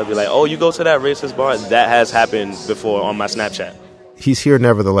somebody will be like, oh, you go to that racist bar? That has happened before on my Snapchat. He's here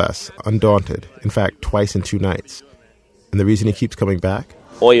nevertheless, undaunted. In fact, twice in 2 nights. And the reason he keeps coming back?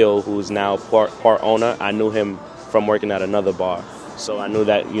 Oyo, who's now part owner, I knew him from working at another bar. So I knew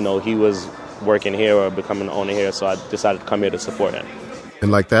that, he was working here or becoming an owner here, so I decided to come here to support him.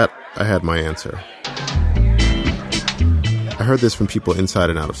 And like that, I had my answer. I heard this from people inside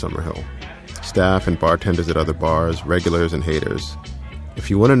and out of Summerhill. Staff and bartenders at other bars, regulars and haters. If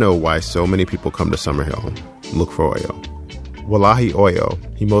you want to know why so many people come to Summerhill, look for Oyo. Wallahi Oyo,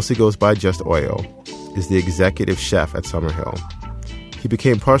 he mostly goes by just Oyo, is the executive chef at Summerhill. He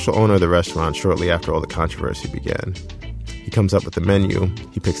became partial owner of the restaurant shortly after all the controversy began. He comes up with the menu,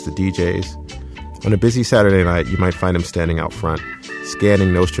 he picks the DJs. On a busy Saturday night, you might find him standing out front,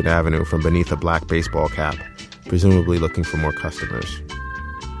 scanning Nostrand Avenue from beneath a black baseball cap, presumably looking for more customers.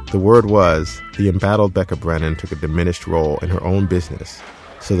 The word was, the embattled Becca Brennan took a diminished role in her own business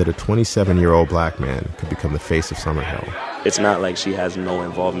so that a 27-year-old black man could become the face of Summerhill. It's not like she has no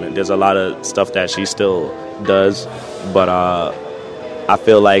involvement. There's a lot of stuff that she still does, but I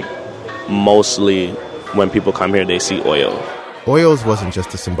feel like mostly when people come here, they see Oyo. Oyo's wasn't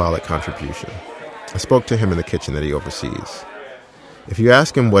just a symbolic contribution. I spoke to him in the kitchen that he oversees. If you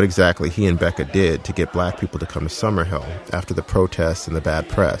ask him what exactly he and Becca did to get black people to come to Summerhill after the protests and the bad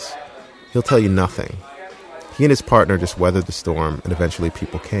press, he'll tell you nothing. He and his partner just weathered the storm and eventually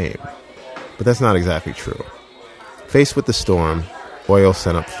people came. But that's not exactly true. Faced with the storm, Oyo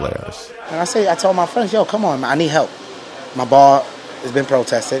sent up flares. And I told my friends, yo, come on, man, I need help. My bar has been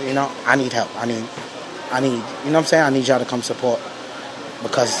protested, I need help. I need, you know what I'm saying? I need y'all to come support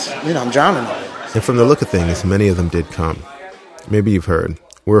because, I'm drowning. And from the look of things, many of them did come. Maybe you've heard,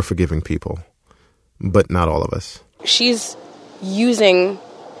 we're a forgiving people. But not all of us. She's using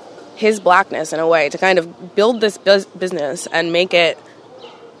his blackness in a way to kind of build this business and make it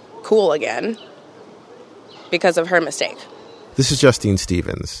cool again because of her mistake. This is Justine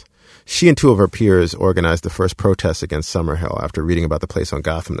Stevens. She and 2 of her peers organized the first protests against Summerhill after reading about the place on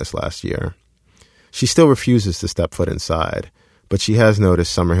Gotham this last year. She still refuses to step foot inside, but she has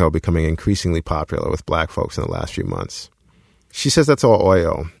noticed Summerhill becoming increasingly popular with black folks in the last few months. She says that's all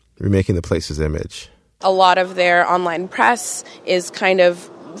Oyo, remaking the place's image. A lot of their online press is kind of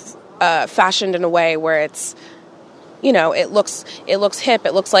fashioned in a way where it's, it looks hip.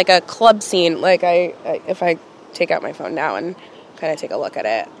 It looks like a club scene. Like if I take out my phone now and kind of take a look at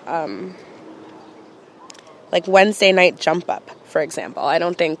it, like Wednesday night jump up, for example. I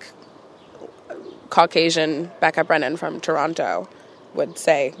don't think Caucasian Becca Brennan from Toronto would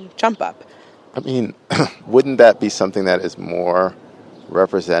say jump up. I mean, wouldn't that be something that is more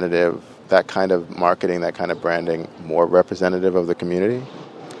representative, that kind of marketing, that kind of branding, more representative of the community?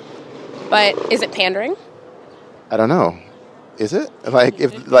 But is it pandering? I don't know. Is it?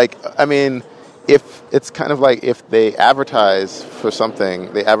 If it's kind of like if they advertise for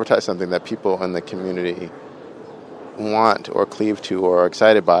something, they advertise something that people in the community want or cleave to or are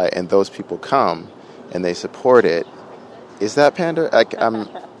excited by, and those people come and they support it, is that pander?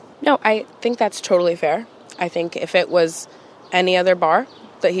 No, I think that's totally fair. I think if it was any other bar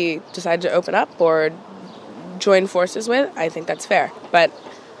that he decided to open up or join forces with, I think that's fair. But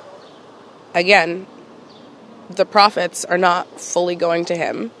again, the profits are not fully going to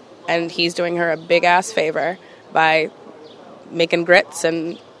him, and he's doing her a big-ass favor by making grits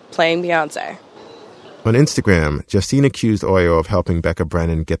and playing Beyonce. On Instagram, Justine accused Oyo of helping Becca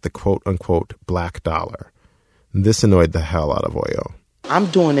Brennan get the quote-unquote black dollar. This annoyed the hell out of Oyo. I'm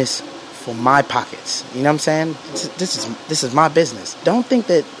doing this for my pockets. You know what I'm saying? This is my business. Don't think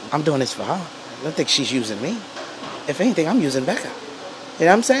that I'm doing this for her. Don't think she's using me. If anything, I'm using Becca. You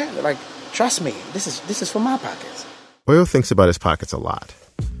know what I'm saying? Like, trust me, this is for my pockets. Oyo thinks about his pockets a lot.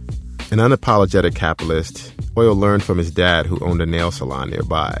 An unapologetic capitalist, Oyo learned from his dad who owned a nail salon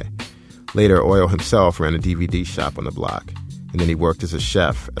nearby. Later, Oyo himself ran a DVD shop on the block, and then he worked as a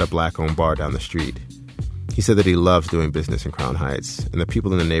chef at a black-owned bar down the street. He said that he loves doing business in Crown Heights, and the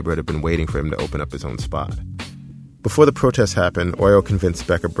people in the neighborhood have been waiting for him to open up his own spot. Before the protests happened, Oyo convinced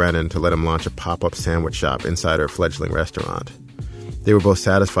Becca Brennan to let him launch a pop-up sandwich shop inside her fledgling restaurant. They were both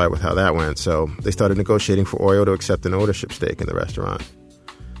satisfied with how that went, so they started negotiating for Oyo to accept an ownership stake in the restaurant.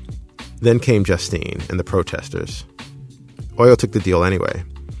 Then came Justine and the protesters. Oyo took the deal anyway.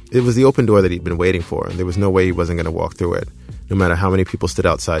 It was the open door that he'd been waiting for, and there was no way he wasn't going to walk through it, no matter how many people stood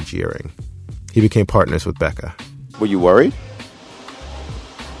outside jeering. He became partners with Becca. Were you worried?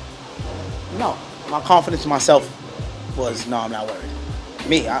 No. My confidence in myself was, no, I'm not worried.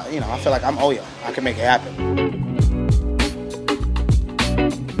 Me, I feel like I'm Oyo. I can make it happen.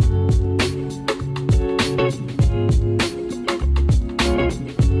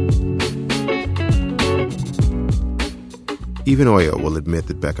 Even Oyo will admit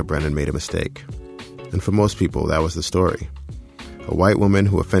that Becca Brennan made a mistake. And for most people, that was the story. A white woman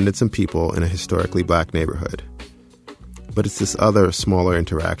who offended some people in a historically black neighborhood. But it's this other, smaller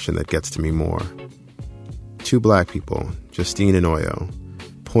interaction that gets to me more. Two black people, Justine and Oyo,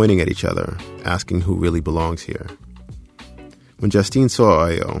 pointing at each other, asking who really belongs here. When Justine saw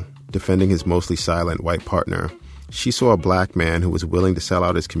Oyo defending his mostly silent white partner, she saw a black man who was willing to sell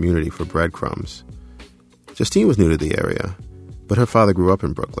out his community for breadcrumbs. Justine was new to the area, but her father grew up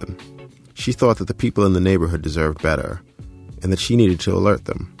in Brooklyn. She thought that the people in the neighborhood deserved better, and that she needed to alert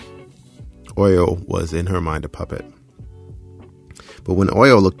them. Oyo was, in her mind, a puppet. But when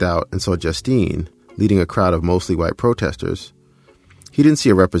Oyo looked out and saw Justine leading a crowd of mostly white protesters, he didn't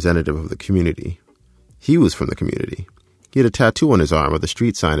see a representative of the community. He was from the community. He had a tattoo on his arm of the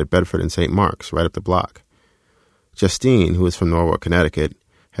street sign at Bedford and St. Mark's, right up the block. Justine, who was from Norwalk, Connecticut,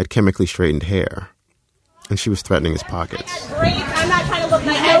 had chemically straightened hair, and she was threatening his pockets. I'm not trying to look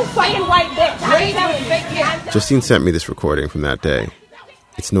like no fucking white bitch. Justine sent me this recording from that day.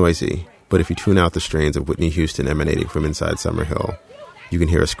 It's noisy, but if you tune out the strains of Whitney Houston emanating from inside Summerhill, you can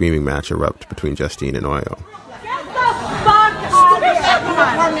hear a screaming match erupt between Justine and Oyo.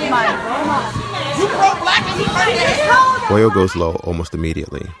 Oyo goes low almost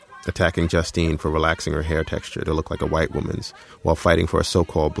immediately, attacking Justine for relaxing her hair texture to look like a white woman's while fighting for a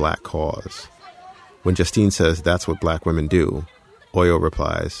so-called black cause. When Justine says that's what black women do, Oyo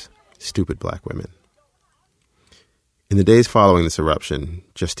replies, stupid black women. In the days following this eruption,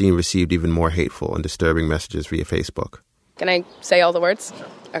 Justine received even more hateful and disturbing messages via Facebook. Can I say all the words?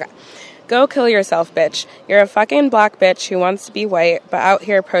 Okay. Go kill yourself, bitch. You're a fucking black bitch who wants to be white, but out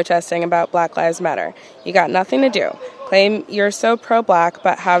here protesting about Black Lives Matter. You got nothing to do. Claim you're so pro-black,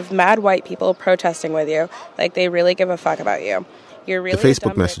 but have mad white people protesting with you, like they really give a fuck about you. You're really the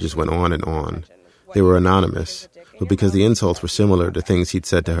Facebook messages went on and on. They were anonymous, but because the insults were similar to things he'd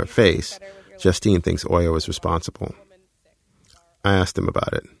said to her face, Justine thinks Oyo is responsible. I asked him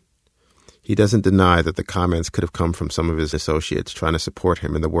about it. He doesn't deny that the comments could have come from some of his associates trying to support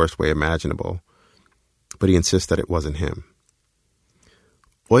him in the worst way imaginable, but he insists that it wasn't him.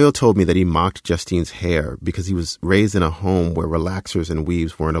 Oyo told me that he mocked Justine's hair because he was raised in a home where relaxers and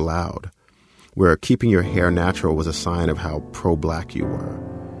weaves weren't allowed, where keeping your hair natural was a sign of how pro-black you were.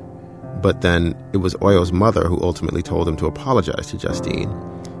 But then it was Oyo's mother who ultimately told him to apologize to Justine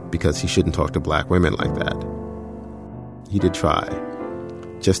because he shouldn't talk to black women like that. He did try.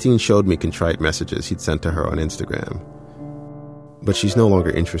 Justine showed me contrite messages he'd sent to her on Instagram. But she's no longer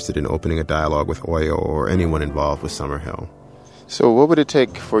interested in opening a dialogue with Oyo or anyone involved with Summerhill. So what would it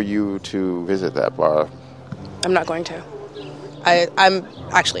take for you to visit that bar? I'm not going to. I'm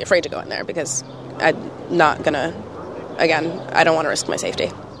actually afraid to go in there because I'm not going to, again, I don't want to risk my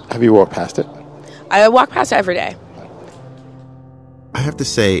safety. Have you walked past it? I walk past it every day. I have to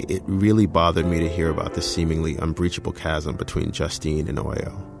say, it really bothered me to hear about the seemingly unbreachable chasm between Justine and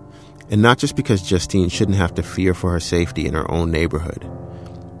Oyo. And not just because Justine shouldn't have to fear for her safety in her own neighborhood.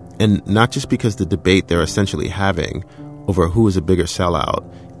 And not just because the debate they're essentially having over who is a bigger sellout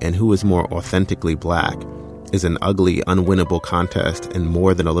and who is more authentically black is an ugly, unwinnable contest and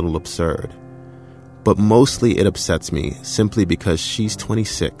more than a little absurd. But mostly it upsets me simply because she's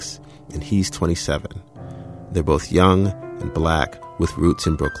 26 and he's 27. They're both young and black with roots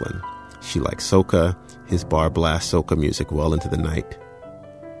in Brooklyn. She likes soca, his bar blasts soca music well into the night.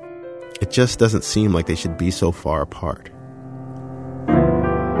 It just doesn't seem like they should be so far apart.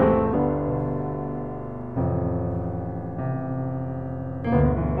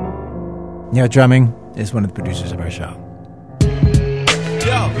 Neil Drumming is one of the producers of our show.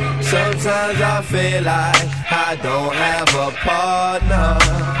 Yo, sometimes I feel like I don't have a partner.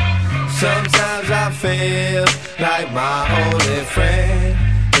 Sometimes I feel like my only friend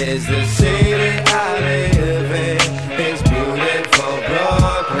is the city I live in. It's beautiful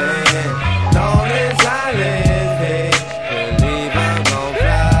Brooklyn. Long as I live here, believe I'm gon'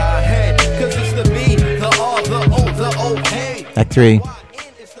 fly. Hey, 'cause it's the B, the R, the O, hey. Act 3,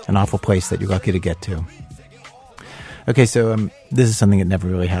 an awful place that you're lucky to get to. Okay, so this is something that never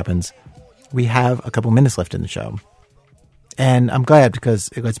really happens. We have a couple minutes left in the show. And I'm glad because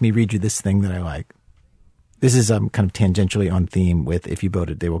it lets me read you this thing that I like. This is kind of tangentially on theme with If You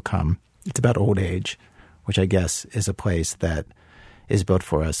Voted, They Will Come. It's about old age, which I guess is a place that is built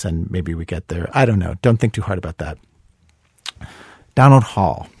for us, and maybe we get there. I don't know. Don't think too hard about that. Donald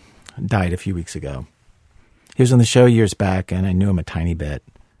Hall died a few weeks ago. He was on the show years back, and I knew him a tiny bit.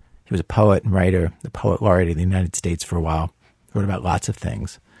 He was a poet and writer, the poet laureate of the United States for a while. Wrote about lots of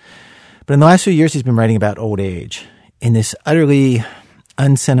things. But in the last few years, he's been writing about old age in this utterly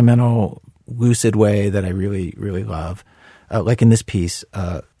unsentimental, lucid way that I really, really love. Like in this piece,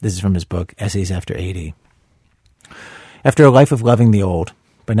 this is from his book, Essays After 80. After a life of loving the old,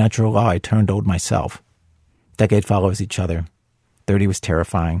 by natural law, I turned old myself. Decade follows each other. 30 was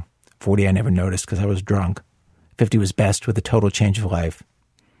terrifying. 40 I never noticed because I was drunk. 50 was best with a total change of life.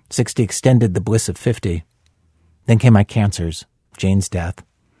 60 extended the bliss of 50. Then came my cancers, Jane's death.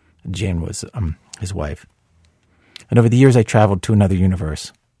 Jane was his wife. And over the years I traveled to another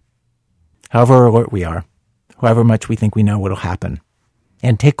universe. However alert we are, however much we think we know what'll happen,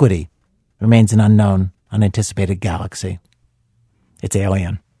 antiquity remains an unknown, unanticipated galaxy. It's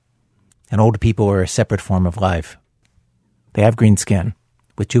alien. And old people are a separate form of life. They have green skin,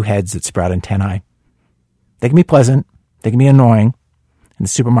 with 2 heads that sprout antennae. They can be pleasant, they can be annoying. In the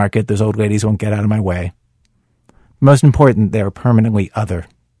supermarket, those old ladies won't get out of my way. Most important, they are permanently other.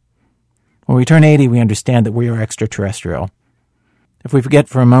 When we turn 80, we understand that we are extraterrestrial. If we forget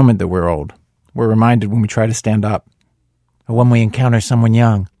for a moment that we're old, we're reminded when we try to stand up, or when we encounter someone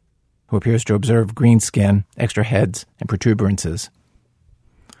young who appears to observe green skin, extra heads, and protuberances.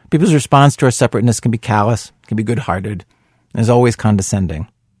 People's response to our separateness can be callous, can be good-hearted, and is always condescending.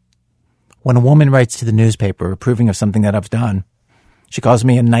 When a woman writes to the newspaper approving of something that I've done, she calls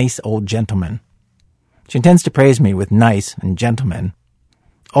me a nice old gentleman. She intends to praise me with nice and gentleman.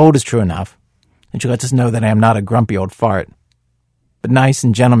 Old is true enough, and she lets us know that I am not a grumpy old fart. But nice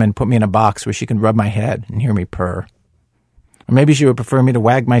and gentleman put me in a box where she can rub my head and hear me purr. Or maybe she would prefer me to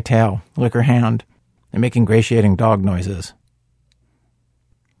wag my tail, lick her hand, and make ingratiating dog noises.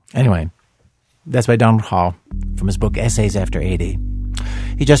 Anyway, that's by Donald Hall from his book Essays After 80.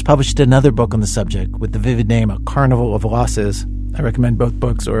 He just published another book on the subject with the vivid name A Carnival of Losses. I recommend both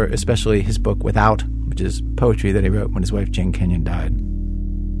books, or especially his book Without, which is poetry that he wrote when his wife Jane Kenyon died.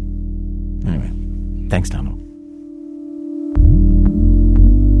 Anyway, thanks, Donald.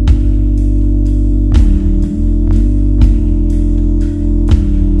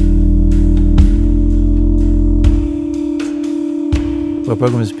 Our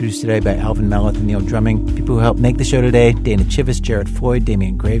program is produced today by Alvin Melleth and Neil Drumming. People who helped make the show today: Dana Chivvis, Jared Floyd,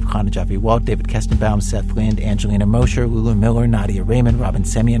 Damian Grave, Khana Jaffe Walt, David Kestenbaum, Seth Lind, Angelina Mosher, Lulu Miller, Nadia Raymond, Robin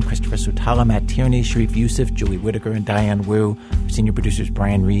Semyon, Christopher Sutala, Matt Tierney, Sharif Youssef, Julie Whitaker, and Diane Wu. Our senior producers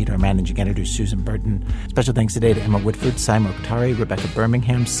Brian Reed, our managing editor Susan Burton. Special thanks today to Emma Woodford, Simon Okhtari, Rebecca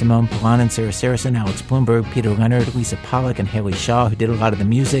Birmingham, Simone Polanin, Sarah Saracen, Alex Bloomberg, Peter Leonard, Lisa Pollack, and Haley Shaw, who did a lot of the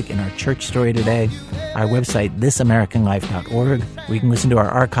music in our church story today. Our website, thisamericanlife.org, where you can listen to our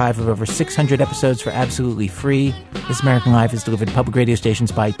archive of over 600 episodes for absolutely free. This American Life is delivered to public radio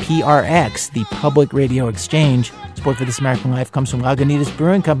stations by PRX, the Public Radio Exchange. Support for This American Life comes from Lagunitas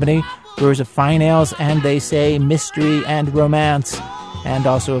Brewing Company, brewers of fine ales, and they say mystery and romance. And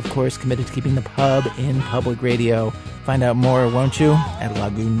also, of course, committed to keeping the pub in public radio. Find out more, won't you, at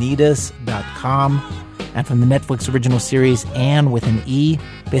lagunitas.com. And from the Netflix original series Anne with an E,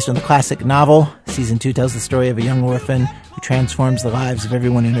 based on the classic novel, Season 2 tells the story of a young orphan who transforms the lives of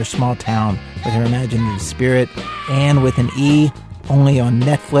everyone in her small town with her imaginative spirit. Anne with an E, only on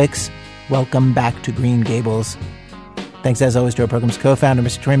Netflix. Welcome back to Green Gables. Thanks as always to our program's co-founder,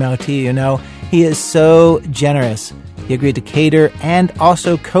 Mr. Troy Malatia. You know, he is so generous. He agreed to cater and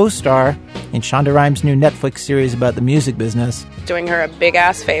also co-star in Shonda Rhimes' new Netflix series about the music business. Doing her a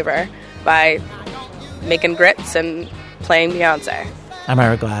big-ass favor by making grits and playing Beyonce. I'm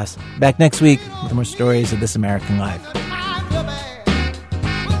Ira Glass. Back next week with more stories of This American Life.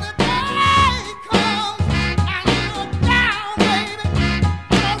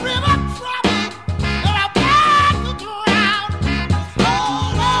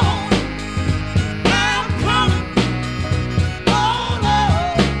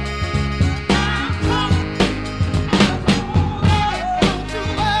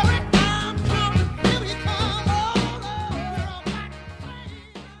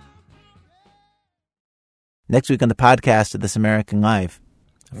 Next week on the podcast of This American Life,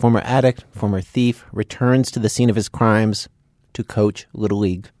 a former addict, former thief, returns to the scene of his crimes to coach Little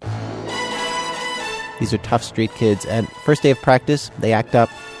League. These are tough street kids, and first day of practice, they act up,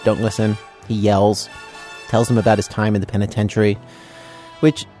 don't listen. He yells, tells them about his time in the penitentiary,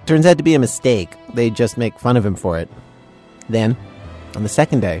 which turns out to be a mistake. They just make fun of him for it. Then, on the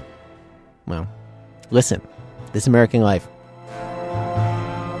second day, well, listen, This American Life